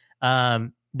season.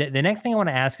 The next thing I want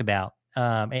to ask about,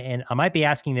 and I might be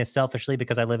asking this selfishly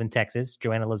because I live in Texas.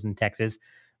 Joanna lives in Texas.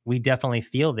 We definitely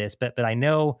feel this, but I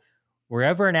know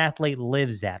wherever an athlete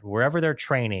lives at, wherever they're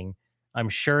training, I'm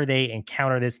sure they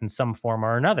encounter this in some form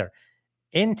or another.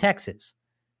 In Texas,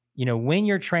 when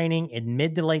you're training in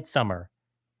mid to late summer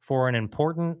for an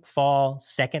important fall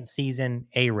second season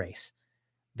A race,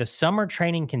 the summer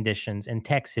training conditions in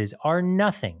Texas are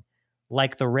nothing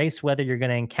like the race weather you're going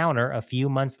to encounter a few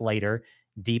months later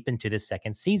deep into the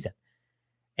second season.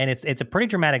 And it's a pretty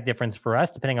dramatic difference for us,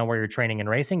 depending on where you're training and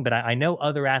racing. But I know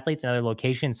other athletes in other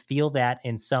locations feel that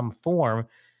in some form.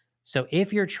 So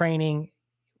if you're training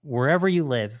wherever you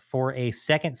live for a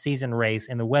second season race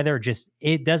and the weather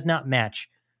it does not match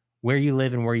where you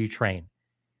live and where you train,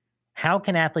 how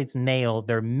can athletes nail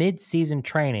their mid-season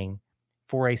training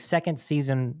for a second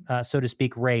season, so to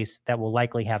speak, race that will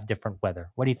likely have different weather?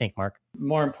 What do you think, Mark?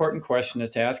 More important question is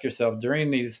to ask yourself,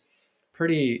 during these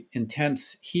pretty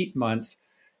intense heat months,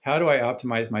 how do I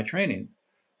optimize my training?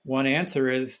 One answer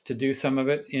is to do some of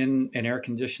it in an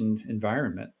air-conditioned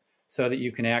environment. so that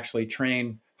you can actually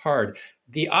train hard.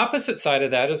 The opposite side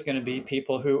of that is going to be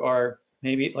people who are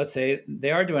maybe, let's say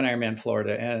they are doing Ironman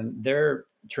Florida and they're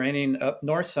training up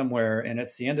north somewhere and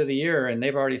it's the end of the year and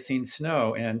they've already seen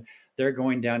snow and they're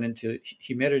going down into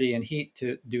humidity and heat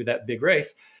to do that big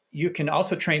race. You can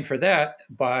also train for that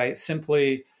by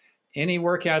simply any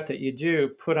workout that you do,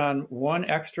 put on one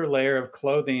extra layer of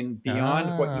clothing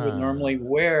beyond what you would normally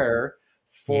wear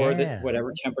for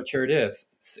whatever temperature it is.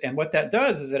 And what that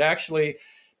does is it actually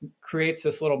creates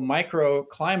this little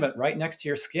microclimate right next to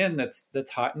your skin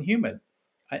that's hot and humid.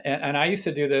 And I used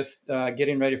to do this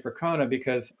getting ready for Kona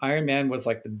because Ironman was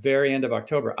like the very end of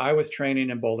October. I was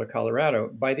training in Boulder, Colorado.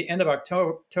 By the end of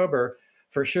October,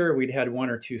 for sure, we'd had 1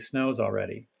 or 2 snows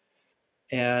already.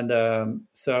 And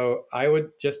so I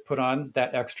would just put on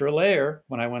that extra layer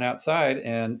when I went outside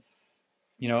and,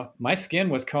 my skin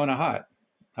was Kona hot.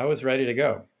 I was ready to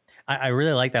go. I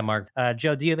really like that, Mark.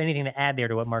 Joe, do you have anything to add there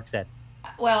to what Mark said?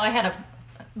 Well, I had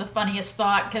the funniest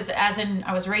thought because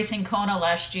I was racing Kona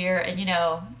last year and,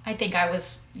 I think I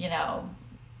was,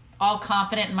 all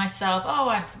confident in myself.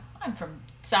 Oh, I'm from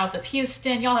south of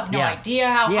Houston. Y'all have no idea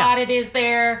how hot it is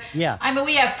there. Yeah. I mean,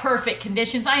 we have perfect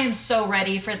conditions. I am so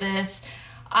ready for this.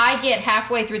 I get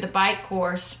halfway through the bike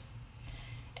course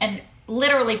and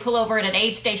literally pull over at an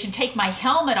aid station, take my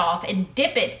helmet off and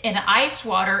dip it in ice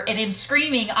water and am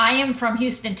screaming, I am from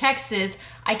Houston, Texas.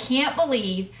 I can't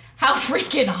believe how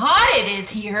freaking hot it is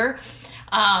here.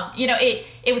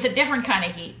 It was a different kind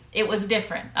of heat. It was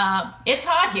different. It's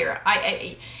hot here.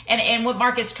 And what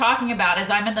Mark is talking about is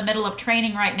I'm in the middle of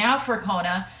training right now for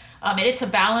Kona. And it's a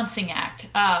balancing act.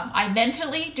 I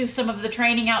mentally do some of the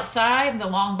training outside, the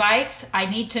long bikes. I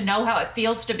need to know how it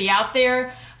feels to be out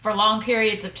there for long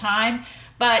periods of time.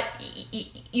 But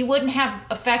you wouldn't have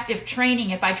effective training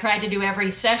if I tried to do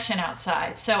every session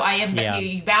outside. So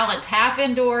you balance half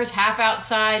indoors, half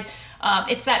outside.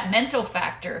 It's that mental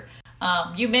factor.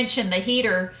 You mentioned the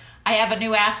heater. I have a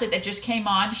new athlete that just came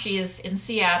on. She is in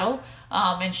Seattle,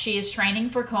 and she is training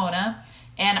for Kona.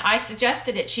 And I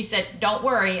suggested it. She said, don't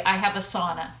worry, I have a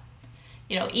sauna.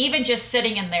 Even just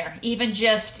sitting in there, even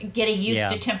just getting used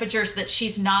to temperatures that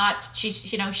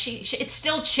it's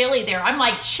still chilly there. I'm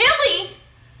like, chilly?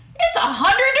 It's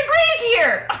 100 degrees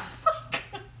here.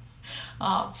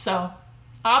 So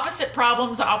opposite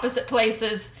problems, opposite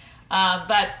places.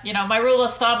 But my rule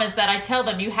of thumb is that I tell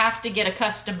them you have to get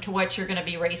accustomed to what you're going to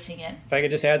be racing in. If I could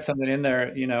just add something in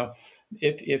there,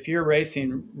 if you're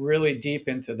racing really deep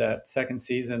into that second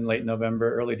season, late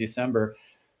November, early December,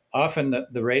 often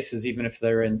the races, even if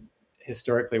they're in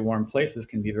historically warm places,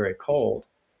 can be very cold.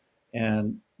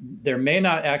 And there may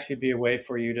not actually be a way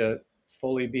for you to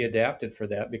fully be adapted for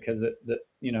that because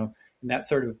in that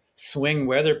sort of swing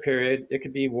weather period, it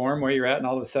could be warm where you're at and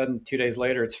all of a sudden 2 days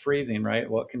later it's freezing, right?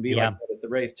 Well, it can be like that at the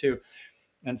race too.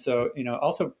 And so,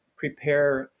 also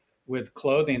prepare with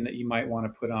clothing that you might want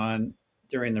to put on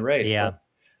during the race. Yeah. So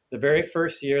the very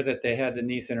first year that they had the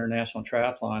Nice International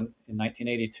Triathlon in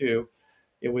 1982,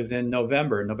 it was in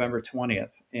November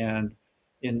 20th, and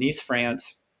in Nice,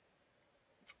 France.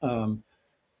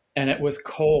 And it was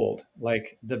cold,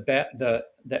 like the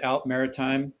Alpes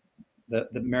Maritime, the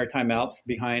Maritime Alps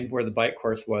behind where the bike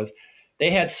course was,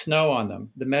 they had snow on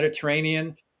them. The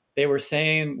Mediterranean, they were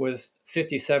saying was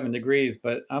 57 degrees,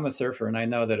 but I'm a surfer and I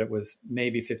know that it was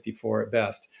maybe 54 at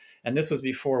best. And this was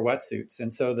before wetsuits.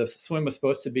 And so the swim was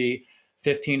supposed to be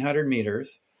 1,500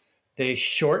 meters. They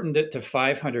shortened it to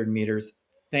 500 meters.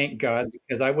 Thank God,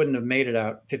 because I wouldn't have made it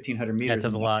out 1,500 meters. That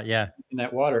says a lot, yeah. In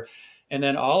that water. And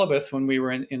then all of us, when we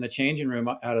were in the changing room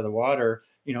out of the water,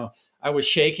 I was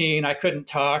shaking. I couldn't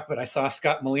talk, but I saw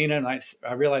Scott Molina and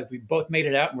I realized we both made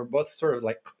it out and we're both sort of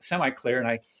like semi-clear. And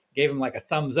I gave him like a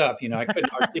thumbs up. I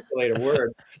couldn't articulate a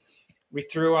word. I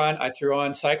threw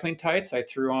on cycling tights. I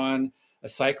threw on a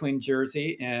cycling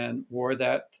jersey and wore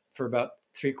that for about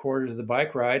 3/4 of the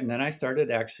bike ride. And then I started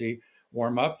to actually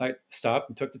warm up. I stopped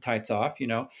and took the tights off,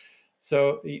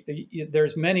 So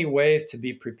there's many ways to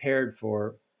be prepared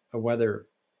for a weather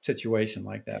situation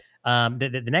like that.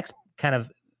 The next kind of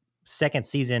second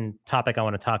season topic I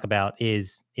want to talk about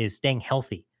is staying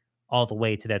healthy all the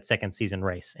way to that second season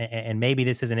race. And maybe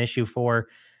this is an issue for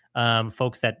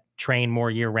folks that train more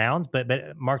year round,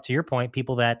 but Mark, to your point,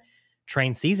 people that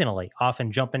train seasonally often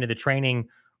jump into the training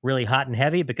really hot and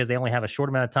heavy because they only have a short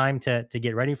amount of time to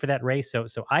get ready for that race.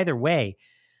 So either way,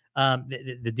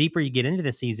 the deeper you get into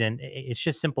the season, it's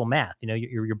just simple math.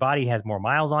 Your body has more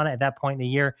miles on it at that point in the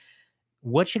year.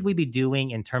 What should we be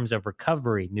doing in terms of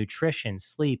recovery, nutrition,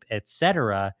 sleep,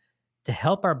 etc., to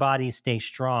help our bodies stay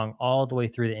strong all the way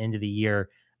through the end of the year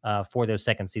for those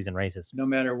second season races? No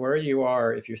matter where you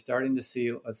are, if you're starting to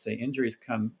see, let's say, injuries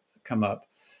come come up,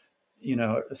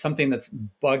 something that's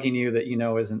bugging you that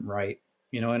isn't right,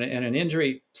 and an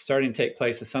injury starting to take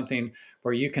place is something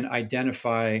where you can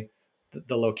identify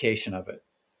the location of it.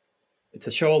 It's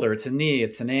a shoulder, it's a knee,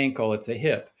 it's an ankle, it's a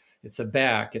hip, it's a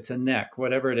back, it's a neck,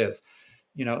 whatever it is.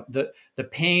 The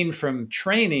pain from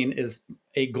training is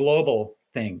a global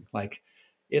thing. Like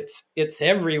it's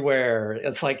everywhere.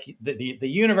 It's like the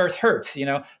universe hurts,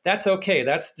 that's okay.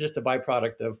 That's just a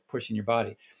byproduct of pushing your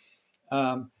body.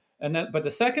 But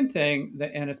the second thing,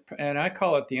 and I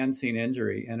call it the unseen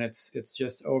injury, and it's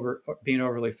just being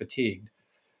overly fatigued.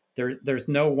 There's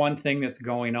no one thing that's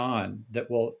going on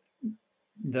that'll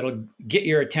get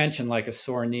your attention, like a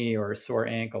sore knee or a sore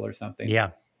ankle or something. Yeah.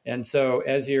 And so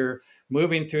as you're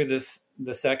moving through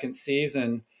the second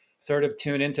season, sort of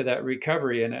tune into that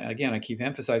recovery. And again, I keep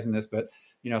emphasizing this, but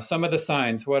some of the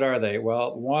signs, what are they?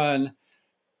 Well, one,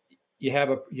 you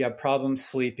have problems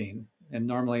sleeping. And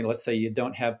normally, let's say you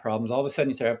don't have problems. All of a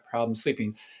sudden you start to have problems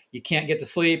sleeping. You can't get to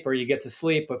sleep, or you get to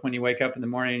sleep, but when you wake up in the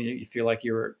morning, you feel like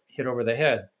you were hit over the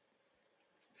head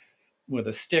with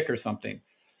a stick or something.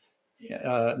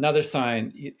 Another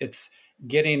sign, it's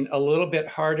getting a little bit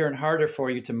harder and harder for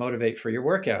you to motivate for your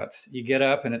workouts. You get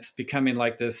up and it's becoming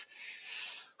like this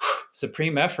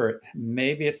supreme effort.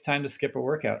 Maybe it's time to skip a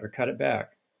workout or cut it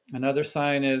back. Another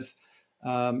sign is,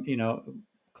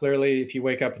 clearly if you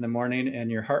wake up in the morning and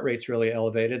your heart rate's really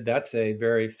elevated, that's a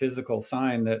very physical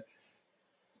sign that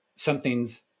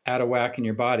something's out of whack in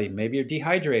your body. Maybe you're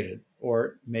dehydrated,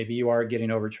 or maybe you are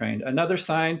getting overtrained. Another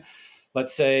sign,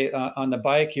 let's say on the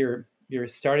bike, you're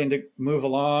starting to move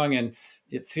along and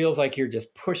it feels like you're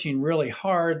just pushing really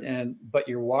hard, but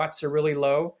your watts are really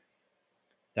low.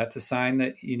 That's a sign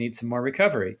that you need some more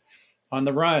recovery. On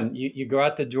the run, you go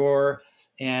out the door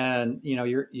and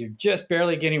you're just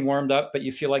barely getting warmed up, but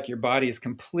you feel like your body is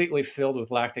completely filled with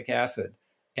lactic acid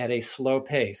at a slow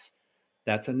pace.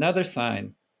 That's another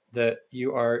sign that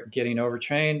you are getting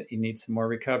overtrained. You need some more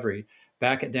recovery.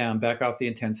 Back it down, back off the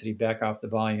intensity, back off the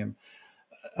volume.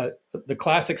 The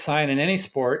classic sign in any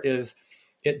sport is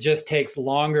it just takes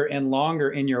longer and longer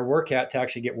in your workout to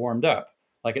actually get warmed up.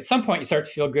 Like at some point you start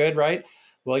to feel good, right?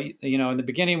 Well, in the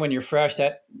beginning when you're fresh,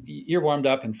 that you're warmed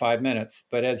up in 5 minutes.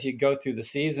 But as you go through the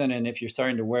season, and if you're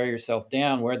starting to wear yourself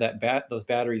down, wear those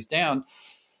batteries down,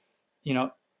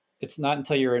 it's not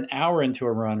until you're an hour into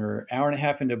a run or an hour and a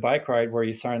half into a bike ride where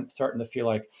you starting to feel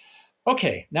like,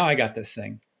 okay, now I got this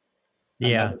thing.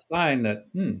 Yeah. Another sign that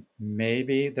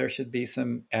maybe there should be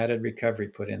some added recovery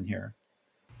put in here.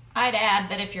 I'd add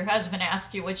that if your husband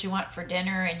asks you what you want for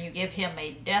dinner and you give him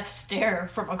a death stare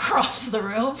from across the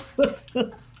room,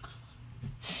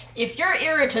 if your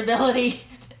irritability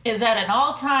is at an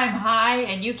all-time high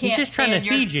and you can't stand He's just trying to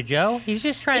feed you, Joe. He's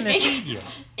just trying to feed you.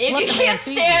 If you can't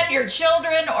stand your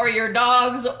children or your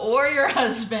dogs or your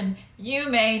husband, you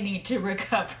may need to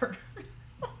recover.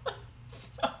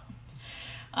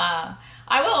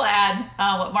 I will add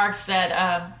what Mark said.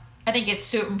 I think it's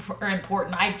super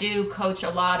important. I do coach a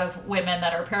lot of women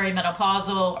that are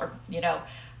perimenopausal or,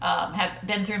 have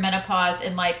been through menopause.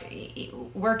 And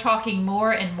we're talking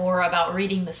more and more about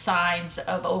reading the signs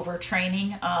of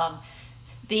overtraining.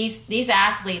 These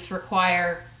athletes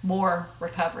require more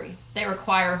recovery. They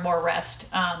require more rest.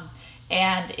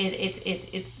 And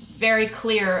it's very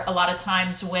clear a lot of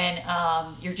times when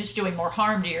you're just doing more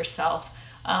harm to yourself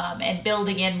and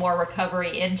building in more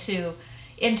recovery into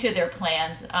their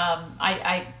plans.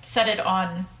 I said it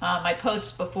on my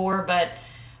posts before, but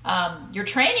your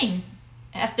training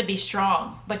has to be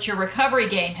strong, but your recovery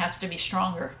game has to be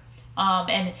stronger.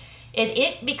 And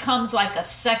it becomes like a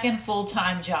second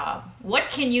full-time job. What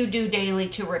can you do daily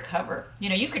to recover?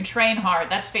 You can train hard.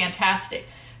 That's fantastic.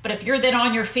 But if you're then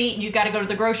on your feet and you've got to go to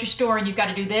the grocery store and you've got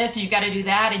to do this and you've got to do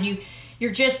that and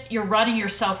you're running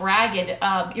yourself ragged,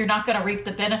 you're not going to reap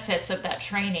the benefits of that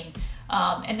training.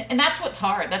 And that's what's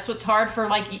hard. That's what's hard for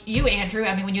you, Andrew.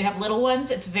 I mean, when you have little ones,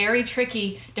 it's very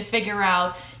tricky to figure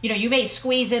out, you may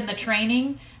squeeze in the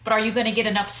training, but are you going to get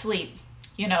enough sleep,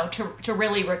 to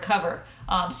really recover?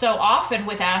 So often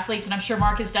with athletes, and I'm sure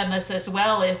Mark has done this as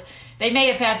well, is they may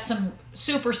have had some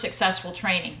super successful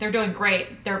training. They're doing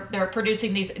great. They're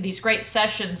producing these great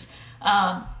sessions,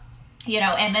 and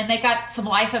then they got some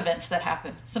life events that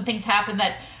happen. Some things happen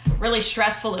that really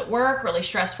stressful at work, really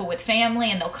stressful with family,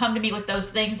 and they'll come to me with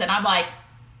those things, and I'm like,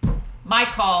 my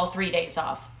call, 3 days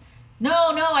off.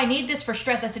 No, I need this for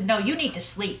stress. I said, no, you need to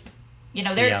sleep.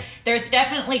 There's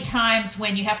definitely times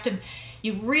when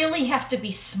you really have to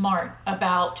be smart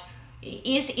about,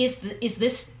 is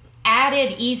this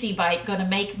added easy bike going to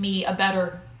make me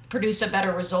produce a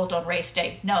better result on race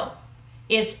day? No.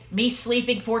 Is me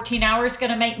sleeping 14 hours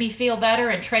going to make me feel better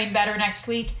and train better next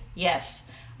week? Yes.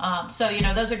 So,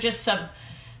 those are just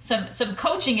some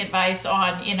coaching advice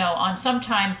on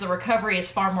sometimes the recovery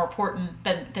is far more important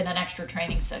than an extra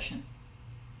training session.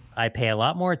 I pay a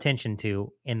lot more attention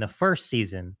to in the first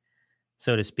season,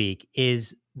 so to speak,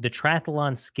 is the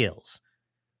triathlon skills.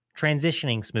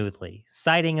 Transitioning smoothly,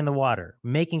 sighting in the water,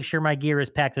 making sure my gear is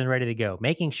packed and ready to go,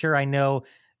 making sure I know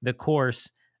the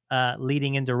course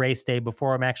leading into race day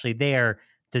before I'm actually there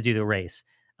to do the race.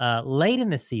 Late in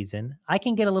the season, I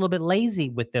can get a little bit lazy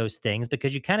with those things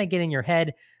because you kind of get in your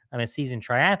head, I'm a seasoned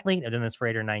triathlete. I've done this for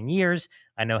 8 or 9 years.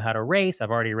 I know how to race.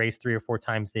 I've already raced 3 or 4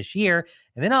 times this year.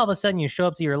 And then all of a sudden you show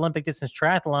up to your Olympic distance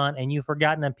triathlon and you've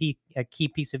forgotten a key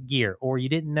piece of gear, or you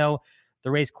didn't know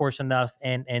the race course enough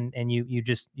and you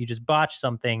just botched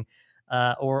something,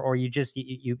 or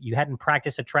you hadn't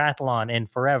practiced a triathlon in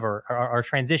forever, or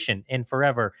transition in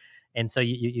forever. And so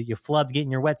you flubbed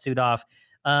getting your wetsuit off.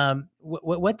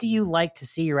 What do you like to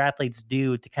see your athletes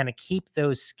do to kind of keep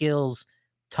those skills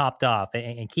topped off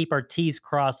and keep our T's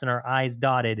crossed and our I's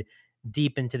dotted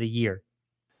deep into the year?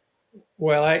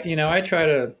 Well, I try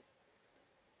to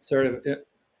sort of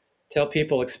tell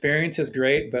people experience is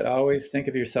great, but always think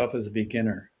of yourself as a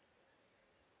beginner.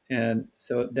 And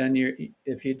so then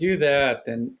if you do that,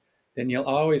 then you'll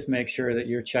always make sure that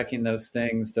you're checking those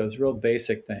things, those real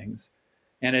basic things.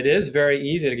 And it is very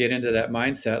easy to get into that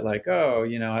mindset, like, oh,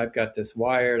 I've got this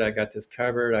wired, I got this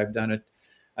covered, I've done it.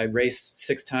 I raced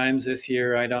 6 times this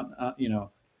year. I don't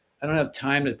have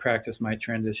time to practice my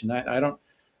transition.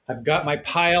 I've got my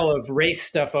pile of race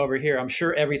stuff over here. I'm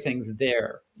sure everything's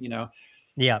there,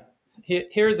 Yeah.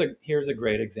 Here's a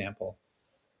great example.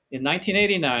 In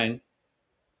 1989,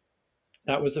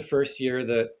 that was the first year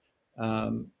that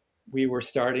we were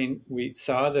starting. We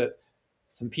saw that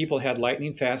some people had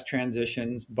lightning fast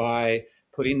transitions by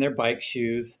putting their bike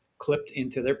shoes clipped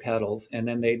into their pedals, and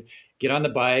then they'd get on the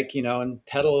bike, and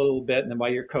pedal a little bit, and then while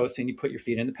you're coasting, you put your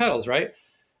feet in the pedals, right?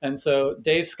 And so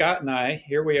Dave Scott and I,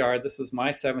 here we are. This was my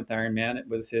 7th Ironman. It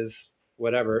was his,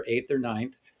 8th or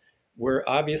 9th. We're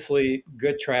obviously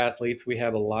good triathletes. We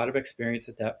have a lot of experience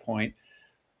at that point.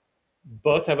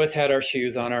 Both of us had our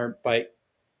shoes on our bike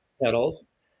pedals.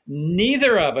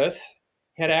 Neither of us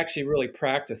had actually really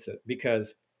practiced it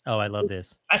because I love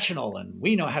this. Professional, and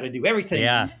we know how to do everything.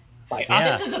 Yeah.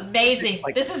 This is amazing.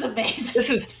 This is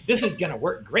amazing. This is going to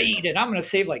work great, and I'm going to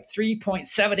save like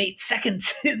 3.78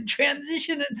 seconds in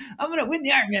transition, and I'm going to win the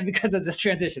Ironman because of this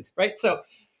transition, right? So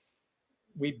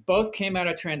we both came out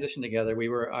of transition together.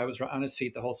 I was on his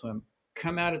feet the whole swim.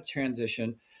 Come out of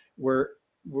transition.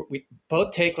 We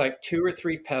both take like 2 or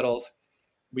 3 pedals.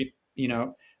 We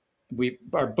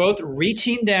are both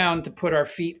reaching down to put our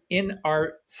feet in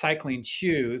our cycling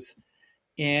shoes,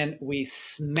 and we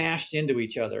smashed into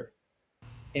each other.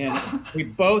 And we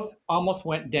both almost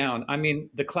went down. I mean,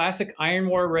 the classic Iron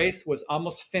War race was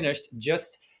almost finished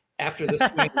just after the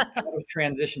swing out of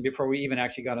transition before we even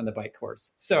actually got on the bike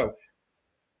course. So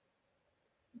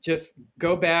just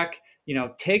go back,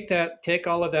 take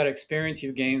all of that experience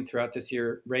you've gained throughout this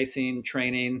year, racing,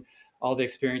 training, all the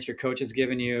experience your coach has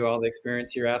given you, all the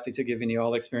experience your athletes have given you,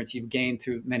 all the experience you've gained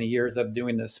through many years of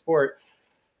doing this sport.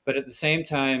 But at the same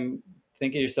time,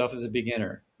 think of yourself as a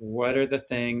beginner. What are the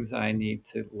things I need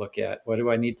to look at? What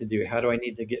do I need to do? How do I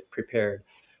need to get prepared?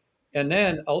 And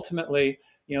then ultimately,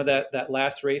 that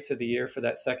last race of the year for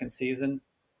that second season,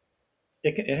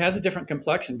 it has a different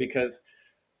complexion because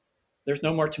there's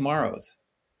no more tomorrows.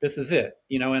 This is it.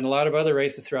 And a lot of other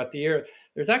races throughout the year,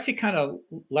 there's actually kind of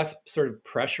less sort of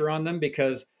pressure on them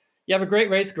because you have a great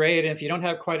race, great. And if you don't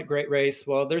have quite a great race,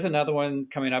 well, there's another one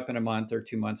coming up in a month or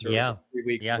 2 months or 3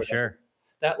 weeks. Yeah, sure.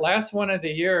 That last one of the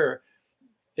year,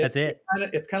 that's it.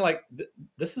 It's kind of like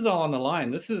this is all on the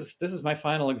line. This is my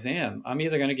final exam. I'm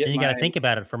either going to get. And you got to think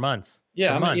about it for months.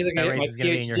 Yeah, I'm either going to get my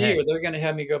PhD or they're going to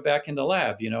have me go back in the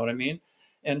lab. You know what I mean?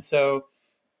 And so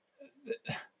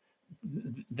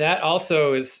that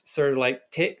also is sort of like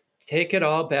take it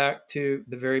all back to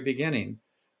the very beginning.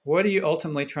 What are you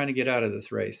ultimately trying to get out of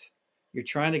this race? You're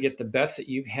trying to get the best that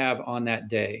you have on that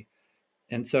day,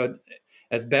 and so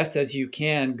as best as you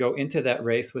can, go into that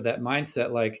race with that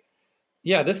mindset like,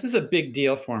 yeah, this is a big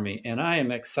deal for me, and I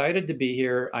am excited to be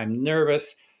here. I'm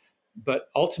nervous, but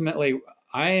ultimately,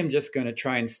 I am just going to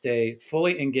try and stay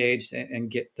fully engaged and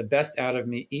get the best out of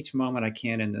me each moment I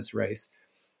can in this race.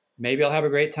 Maybe I'll have a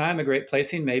great time, a great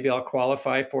placing. Maybe I'll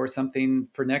qualify for something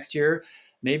for next year.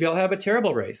 Maybe I'll have a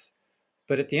terrible race.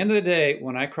 But at the end of the day,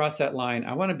 when I cross that line,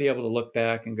 I want to be able to look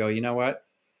back and go, you know what?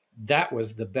 That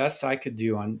was the best I could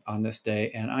do on this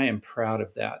day, and I am proud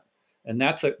of that. And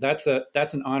that's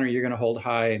an honor you're going to hold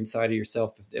high inside of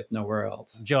yourself, if nowhere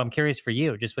else. Joe, I'm curious for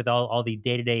you, just with all the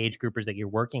day-to-day age groupers that you're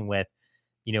working with,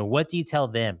 what do you tell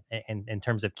them in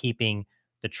terms of keeping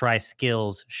the tri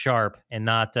skills sharp and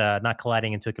not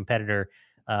colliding into a competitor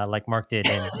like Mark did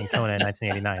in Kona in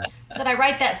 1989? Said I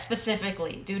write that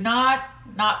specifically. Do not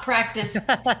practice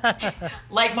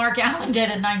like Mark Allen did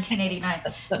in 1989.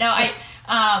 No,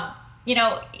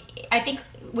 I think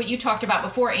what you talked about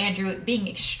before, Andrew, being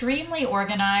extremely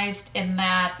organized in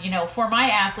that, for my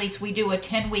athletes, we do a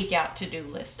 10-week out to-do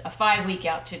list, a 5-week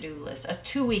out to-do list, a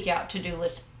 2-week out to-do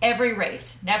list, every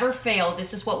race, never fail.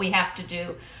 This is what we have to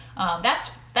do.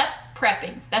 That's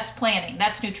prepping, that's planning,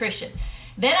 that's nutrition.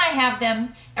 Then I have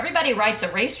them, everybody writes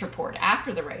a race report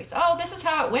after the race. Oh, this is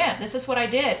how it went. This is what I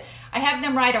did. I have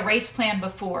them write a race plan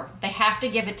before. They have to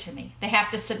give it to me. They have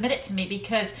to submit it to me,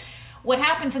 because what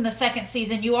happens in the second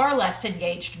season, you are less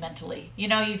engaged mentally.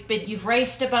 You've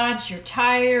raced a bunch, you're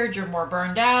tired, you're more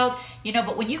burned out,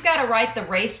 but when you've got to write the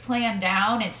race plan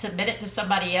down and submit it to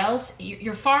somebody else,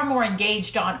 you're far more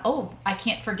engaged on, oh, I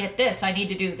can't forget this. I need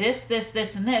to do this, this,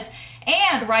 this, and this,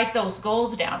 and write those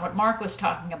goals down. What Mark was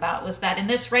talking about was that in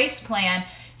this race plan,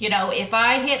 if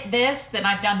I hit this, then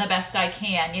I've done the best I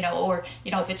can, or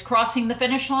if it's crossing the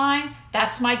finish line,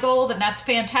 that's my goal, then that's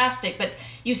fantastic. But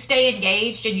you stay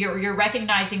engaged and you're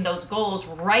recognizing those goals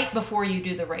right before you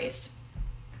do the race.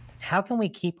 How can we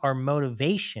keep our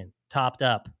motivation topped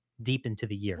up deep into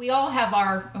the year? We all have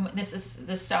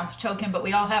this sounds token, but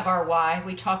we all have our why.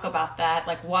 We talk about that,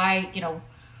 like why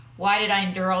did I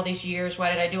endure all these years?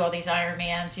 Why did I do all these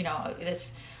Ironmans?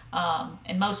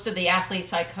 And most of the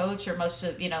athletes I coach, or most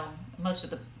of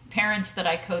the parents that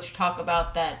I coach, talk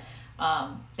about that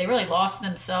they really lost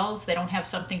themselves. They don't have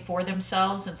something for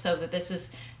themselves, and so that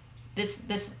this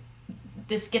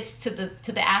gets to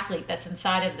the athlete that's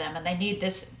inside of them, and they need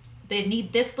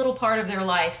this little part of their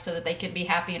life so that they can be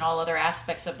happy in all other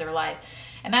aspects of their life.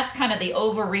 And that's kind of the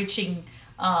overreaching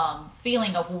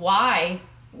feeling of why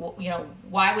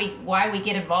we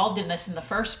get involved in this in the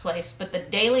first place. But the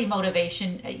daily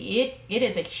motivation, it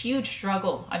is a huge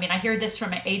struggle. I mean, I hear this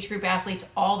from age group athletes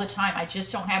all the time. I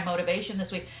just don't have motivation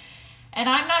this week. And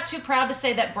I'm not too proud to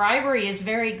say that bribery is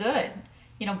very good.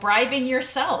 Bribing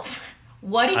yourself.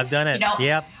 I've done it.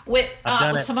 Yep. With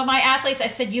some of my athletes, I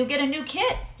said, you get a new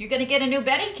kit. You're going to get a new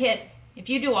Betty kit. If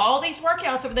you do all these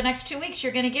workouts over the next 2 weeks,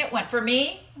 you're going to get one. For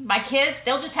me, my kids,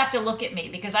 they'll just have to look at me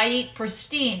because I eat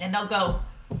pristine, and they'll go,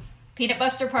 peanut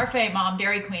butter parfait, Mom,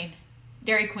 Dairy Queen,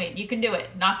 you can do it.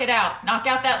 Knock it out. Knock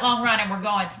out that long run, and we're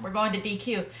going to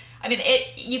DQ. I mean,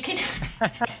 you can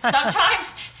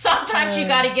sometimes you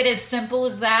got to get as simple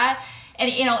as that.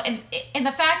 And, and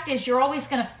the fact is, you're always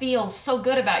going to feel so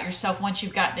good about yourself once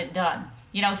you've gotten it done.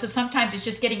 So sometimes it's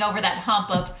just getting over that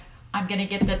hump of, I'm going to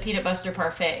get the peanut butter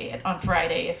parfait on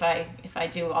Friday if I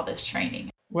do all this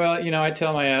training. Well, I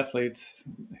tell my athletes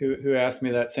who ask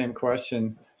me that same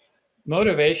question,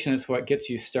 motivation is what gets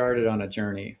you started on a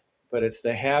journey, but it's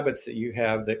the habits that you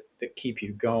have that keep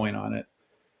you going on it.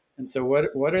 And so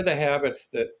what are the habits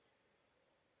that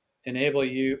enable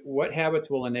you? What habits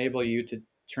will enable you to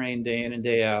train day in and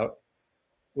day out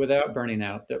without burning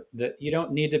out? That you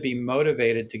don't need to be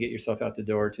motivated to get yourself out the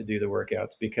door to do the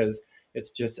workouts, because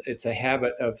it's a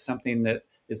habit of something that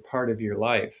is part of your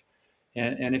life.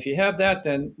 And if you have that,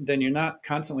 then you're not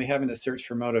constantly having to search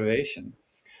for motivation.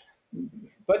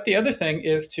 But the other thing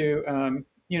is to,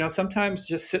 sometimes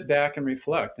just sit back and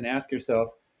reflect and ask yourself,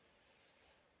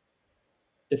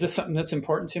 is this something that's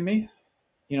important to me?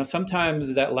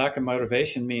 Sometimes that lack of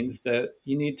motivation means that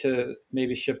you need to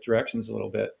maybe shift directions a little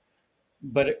bit.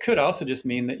 But it could also just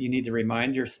mean that you need to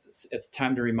it's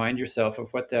time to remind yourself of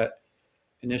what that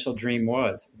initial dream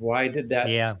was. Why did that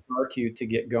spark you to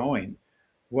get going?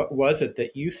 What was it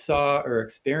that you saw or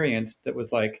experienced that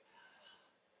was like,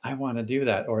 I want to do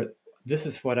that, or this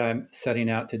is what I'm setting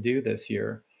out to do this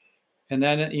year? And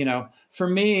then, for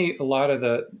me, a lot of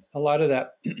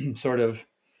that sort of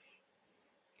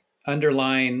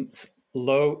underlying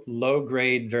low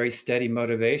grade, very steady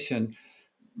motivation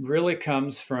really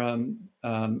comes from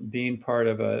being part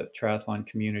of a triathlon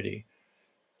community.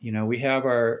 We have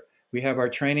our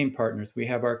training partners, we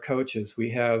have our coaches,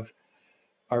 we have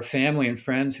our family and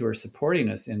friends who are supporting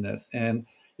us in this. And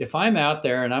if I'm out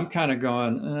there and I'm kind of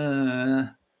going,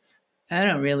 I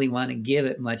don't really want to give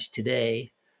it much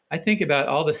today, I think about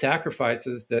all the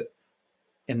sacrifices that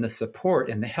and the support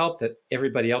and the help that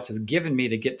everybody else has given me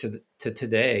to get to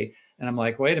today. And I'm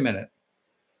like, wait a minute.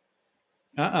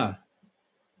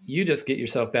 You just get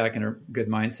yourself back in a good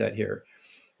mindset here.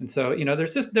 And so,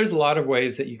 there's a lot of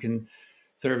ways that you can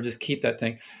sort of just keep that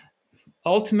thing.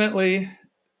 Ultimately,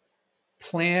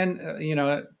 plan,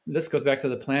 this goes back to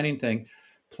the planning thing.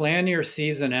 Plan your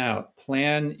season out,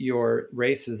 plan your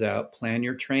races out, plan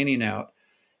your training out,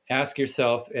 ask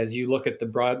yourself, as you look at the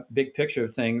broad, big picture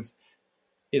of things,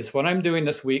 is what I'm doing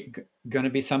this week going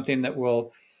to be something that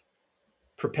will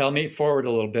propel me forward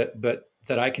a little bit, but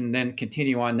that I can then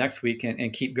continue on next week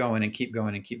and keep going and keep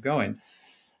going and keep going.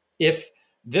 If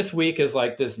this week is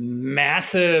like this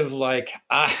massive, like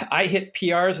I hit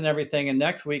PRs and everything, and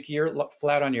next week you're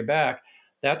flat on your back,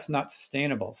 that's not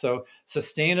sustainable. So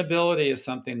sustainability is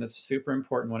something that's super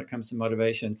important when it comes to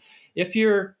motivation. If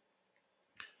you're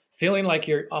feeling like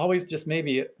you're always just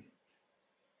maybe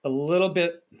a little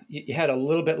bit, you had a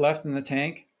little bit left in the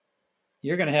tank,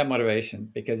 you're going to have motivation,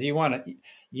 because you want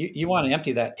to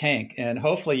empty that tank, and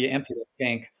hopefully you empty the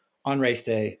tank on race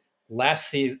day,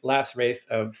 last race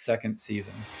of second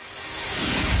season.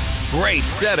 Great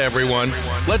set, everyone.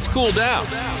 Let's cool down.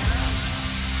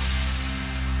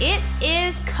 It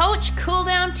is Coach Cool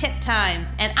Down Tip time,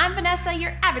 and I'm Vanessa,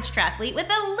 your average triathlete with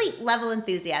elite level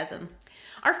enthusiasm.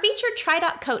 Our featured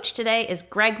TriDot coach today is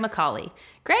Greg McCauley.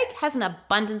 Greg has an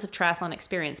abundance of triathlon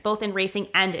experience, both in racing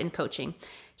and in coaching.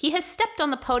 He has stepped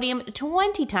on the podium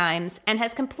 20 times and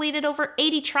has completed over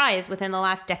 80 tries within the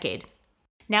last decade.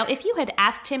 Now, if you had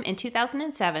asked him in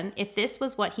 2007 if this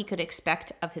was what he could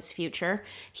expect of his future,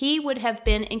 he would have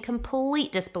been in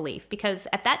complete disbelief, because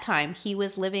at that time he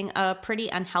was living a pretty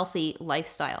unhealthy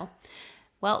lifestyle.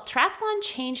 Well, triathlon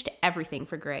changed everything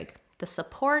for Greg. The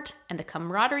support and the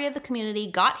camaraderie of the community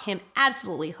got him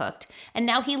absolutely hooked, and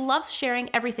now he loves sharing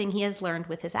everything he has learned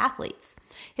with his athletes.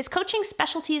 His coaching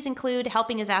specialties include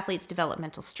helping his athletes develop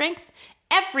mental strength,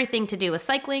 everything to do with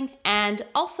cycling, and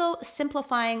also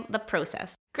simplifying the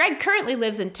process. Greg currently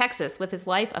lives in Texas with his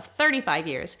wife of 35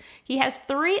 years. He has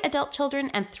 3 adult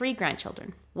children and 3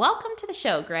 grandchildren. Welcome to the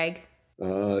show, Greg.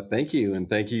 Thank you. And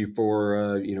thank you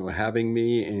for, having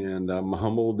me. And I'm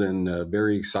humbled and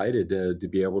very excited to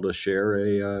be able to share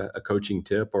a coaching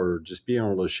tip, or just being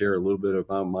able to share a little bit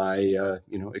about my,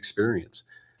 experience.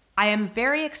 I am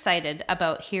very excited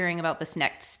about hearing about this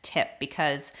next tip,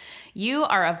 because you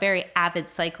are a very avid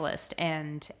cyclist,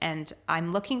 and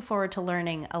I'm looking forward to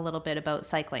learning a little bit about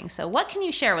cycling. So what can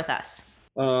you share with us?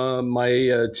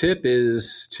 My tip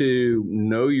is to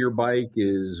know your bike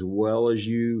as well as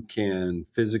you can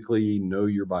physically know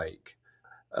your bike.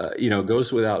 It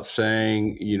goes without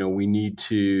saying, we need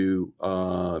to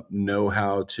know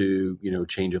how to,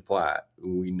 change a flat.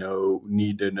 We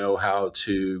need to know how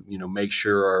to, make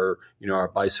sure our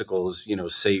bicycle is,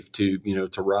 safe to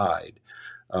ride.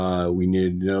 We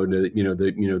need to know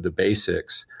the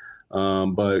basics.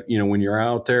 But when you're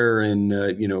out there and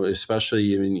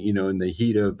especially in the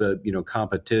heat of the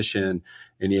competition,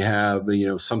 and you have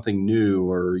something new,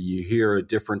 or you hear a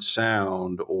different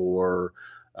sound, or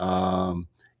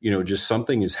just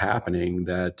something is happening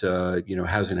that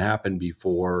hasn't happened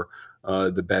before,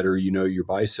 the better your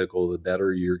bicycle, the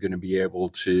better you're going to be able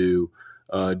to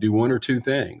do one or two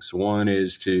things. One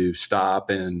is to stop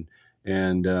and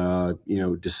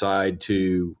decide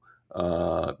to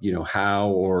how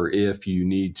or if you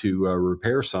need to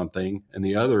repair something. And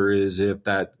the other is if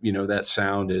that, that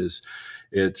sound is,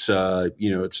 it's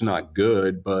not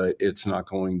good, but it's not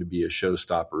going to be a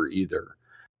showstopper either.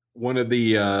 One of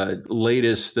the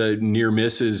latest near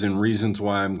misses and reasons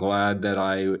why I'm glad that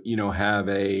I, have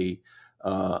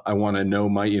I want to know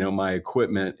my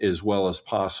equipment as well as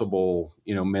possible,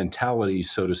 mentality,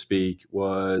 so to speak,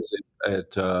 was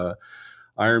at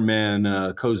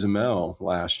Ironman Cozumel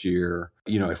last year.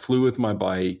 I flew with my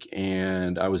bike,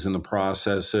 and I was in the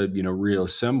process of,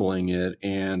 reassembling it.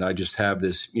 And I just have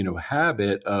this,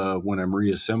 habit of, when I'm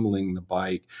reassembling the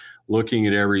bike, looking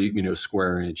at every,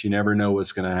 square inch. You never know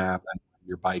what's going to happen when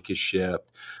your bike is shipped.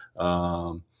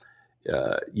 The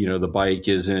bike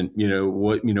isn't,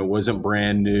 wasn't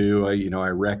brand new. I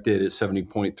wrecked it at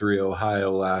 70.3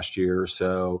 Ohio last year.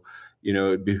 So,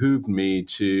 it behooved me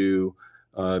to,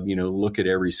 look at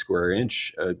every square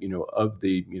inch, of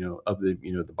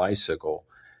the bicycle.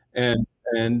 And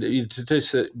to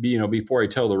just, before I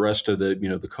tell the rest of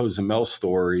the Cozumel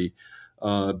story,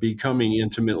 becoming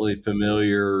intimately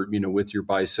familiar, with your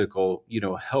bicycle,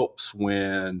 helps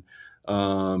when,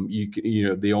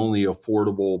 the only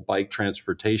affordable bike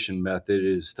transportation method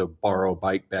is to borrow a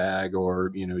bike bag, or,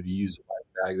 to use a bike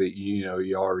bag that,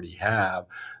 you already have.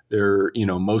 There,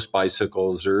 most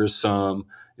bicycles, there is some,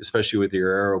 especially with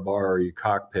your aero bar or your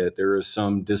cockpit, there is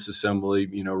some disassembly,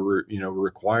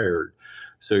 required.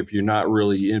 So if you're not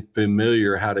really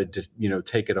familiar how to,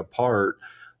 take it apart,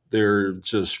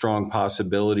 there's a strong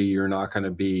possibility you're not going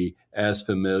to be as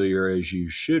familiar as you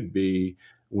should be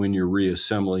when you're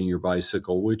reassembling your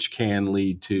bicycle, which can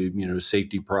lead to,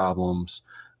 safety problems,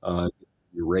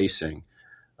 you're racing.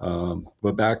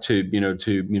 But back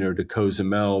to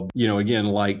Cozumel, again,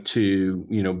 like to,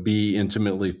 be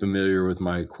intimately familiar with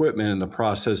my equipment. In the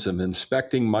process of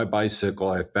inspecting my bicycle,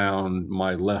 I found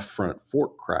my left front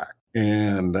fork crack.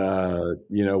 And,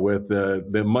 with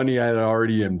the money I had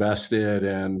already invested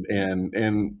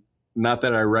and not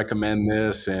that I recommend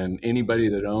this, and anybody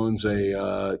that owns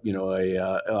a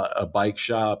bike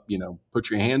shop, put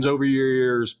your hands over your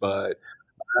ears, but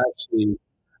I actually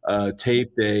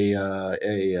taped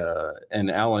an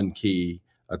Allen key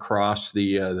across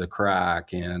the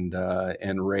crack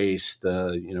and raced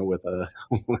with a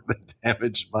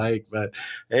damaged bike. But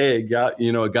hey,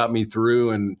 it got me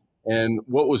through, and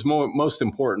what was most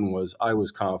important was I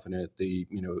was confident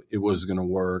it was going to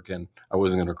work and I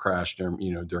wasn't going to crash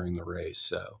during the race.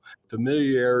 So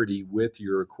familiarity with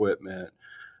your equipment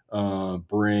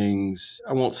brings,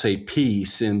 I won't say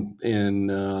peace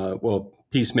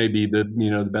peace may be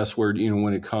the best word,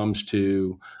 when it comes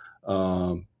to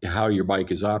how your bike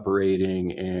is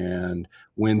operating and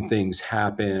when things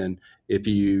happen. If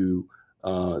you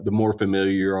the more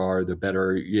familiar you are, the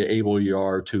better able you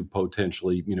are to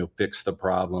potentially, fix the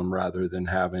problem rather than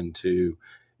having to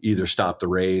either stop the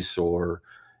race or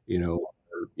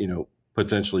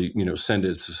potentially, send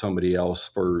it to somebody else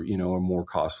for, a more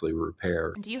costly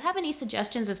repair. Do you have any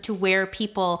suggestions as to where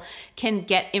people can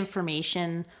get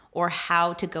information or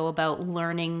how to go about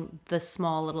learning the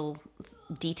small little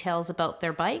details about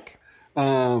their bike?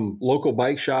 Local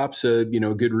bike shops, a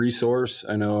good resource.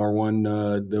 I know our one,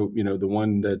 the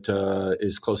one that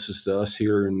is closest to us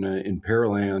here in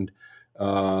Pearland.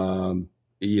 The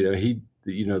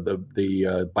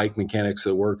bike mechanics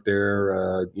that work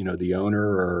there, the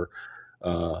owner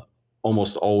are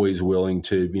almost always willing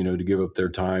to give up their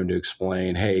time to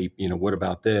explain, hey, what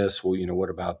about this? Well, what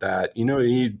about that?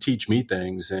 You teach me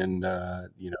things, and that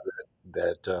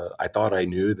I thought I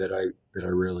knew that I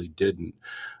really didn't.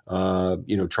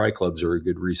 Tri clubs are a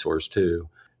good resource too.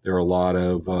 There are a lot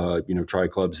of tri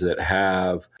clubs that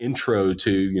have intro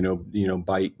to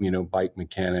bike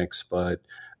mechanics, but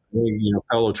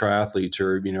fellow triathletes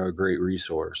are a great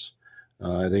resource.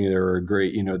 I think they're a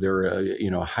great they're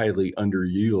a highly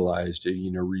underutilized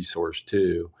resource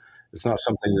too. It's not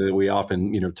something that we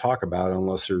often talk about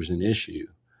unless there's an issue.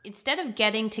 Instead of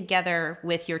getting together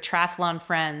with your triathlon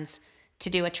friends to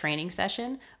do a training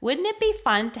session, wouldn't it be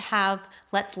fun to have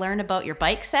let's learn about your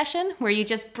bike session where you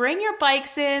just bring your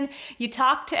bikes in, you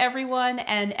talk to everyone,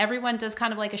 and everyone does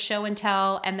kind of like a show and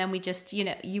tell, and then we just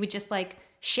you would just like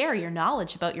share your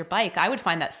knowledge about your bike. I would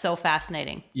find that so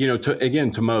fascinating.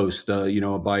 To most,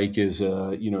 a bike is,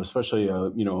 especially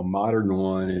a modern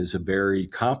one, is a very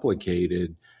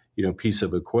complicated, piece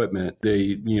of equipment.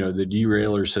 The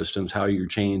derailleur systems, how your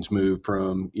chains move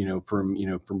from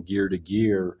gear to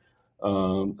gear.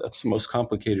 That's the most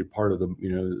complicated part of the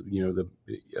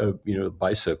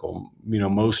bicycle.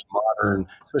 Most modern,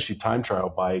 especially time trial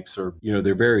bikes, are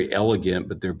they're very elegant,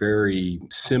 but they're very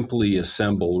simply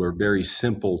assembled or very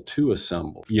simple to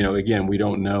assemble. Again, we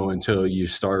don't know until you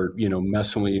start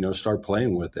messing with start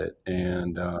playing with it,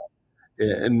 and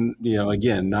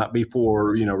again, not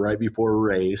before right before a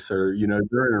race or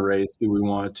during a race do we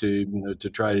want to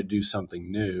try to do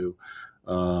something new.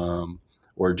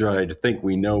 Or try to think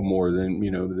we know more than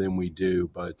we do.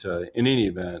 But in any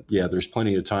event, there's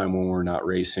plenty of time when we're not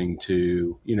racing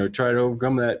to try to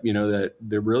overcome that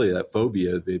that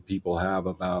phobia that people have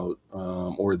about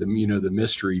or the the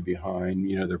mystery behind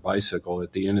their bicycle.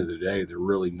 At the end of the day, they're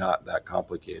really not that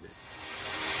complicated.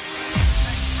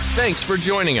 Thanks for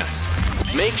joining us.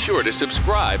 Make sure to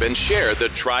subscribe and share the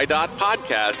TriDot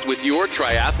podcast with your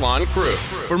triathlon crew.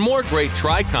 For more great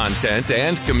tri content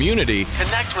and community,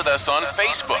 connect with us on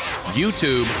Facebook,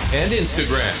 YouTube, and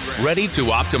Instagram. Ready to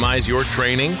optimize your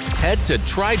training? Head to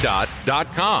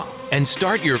TriDot.com and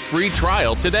start your free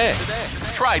trial today.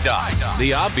 TriDot,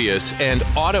 the obvious and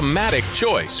automatic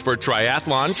choice for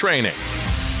triathlon training.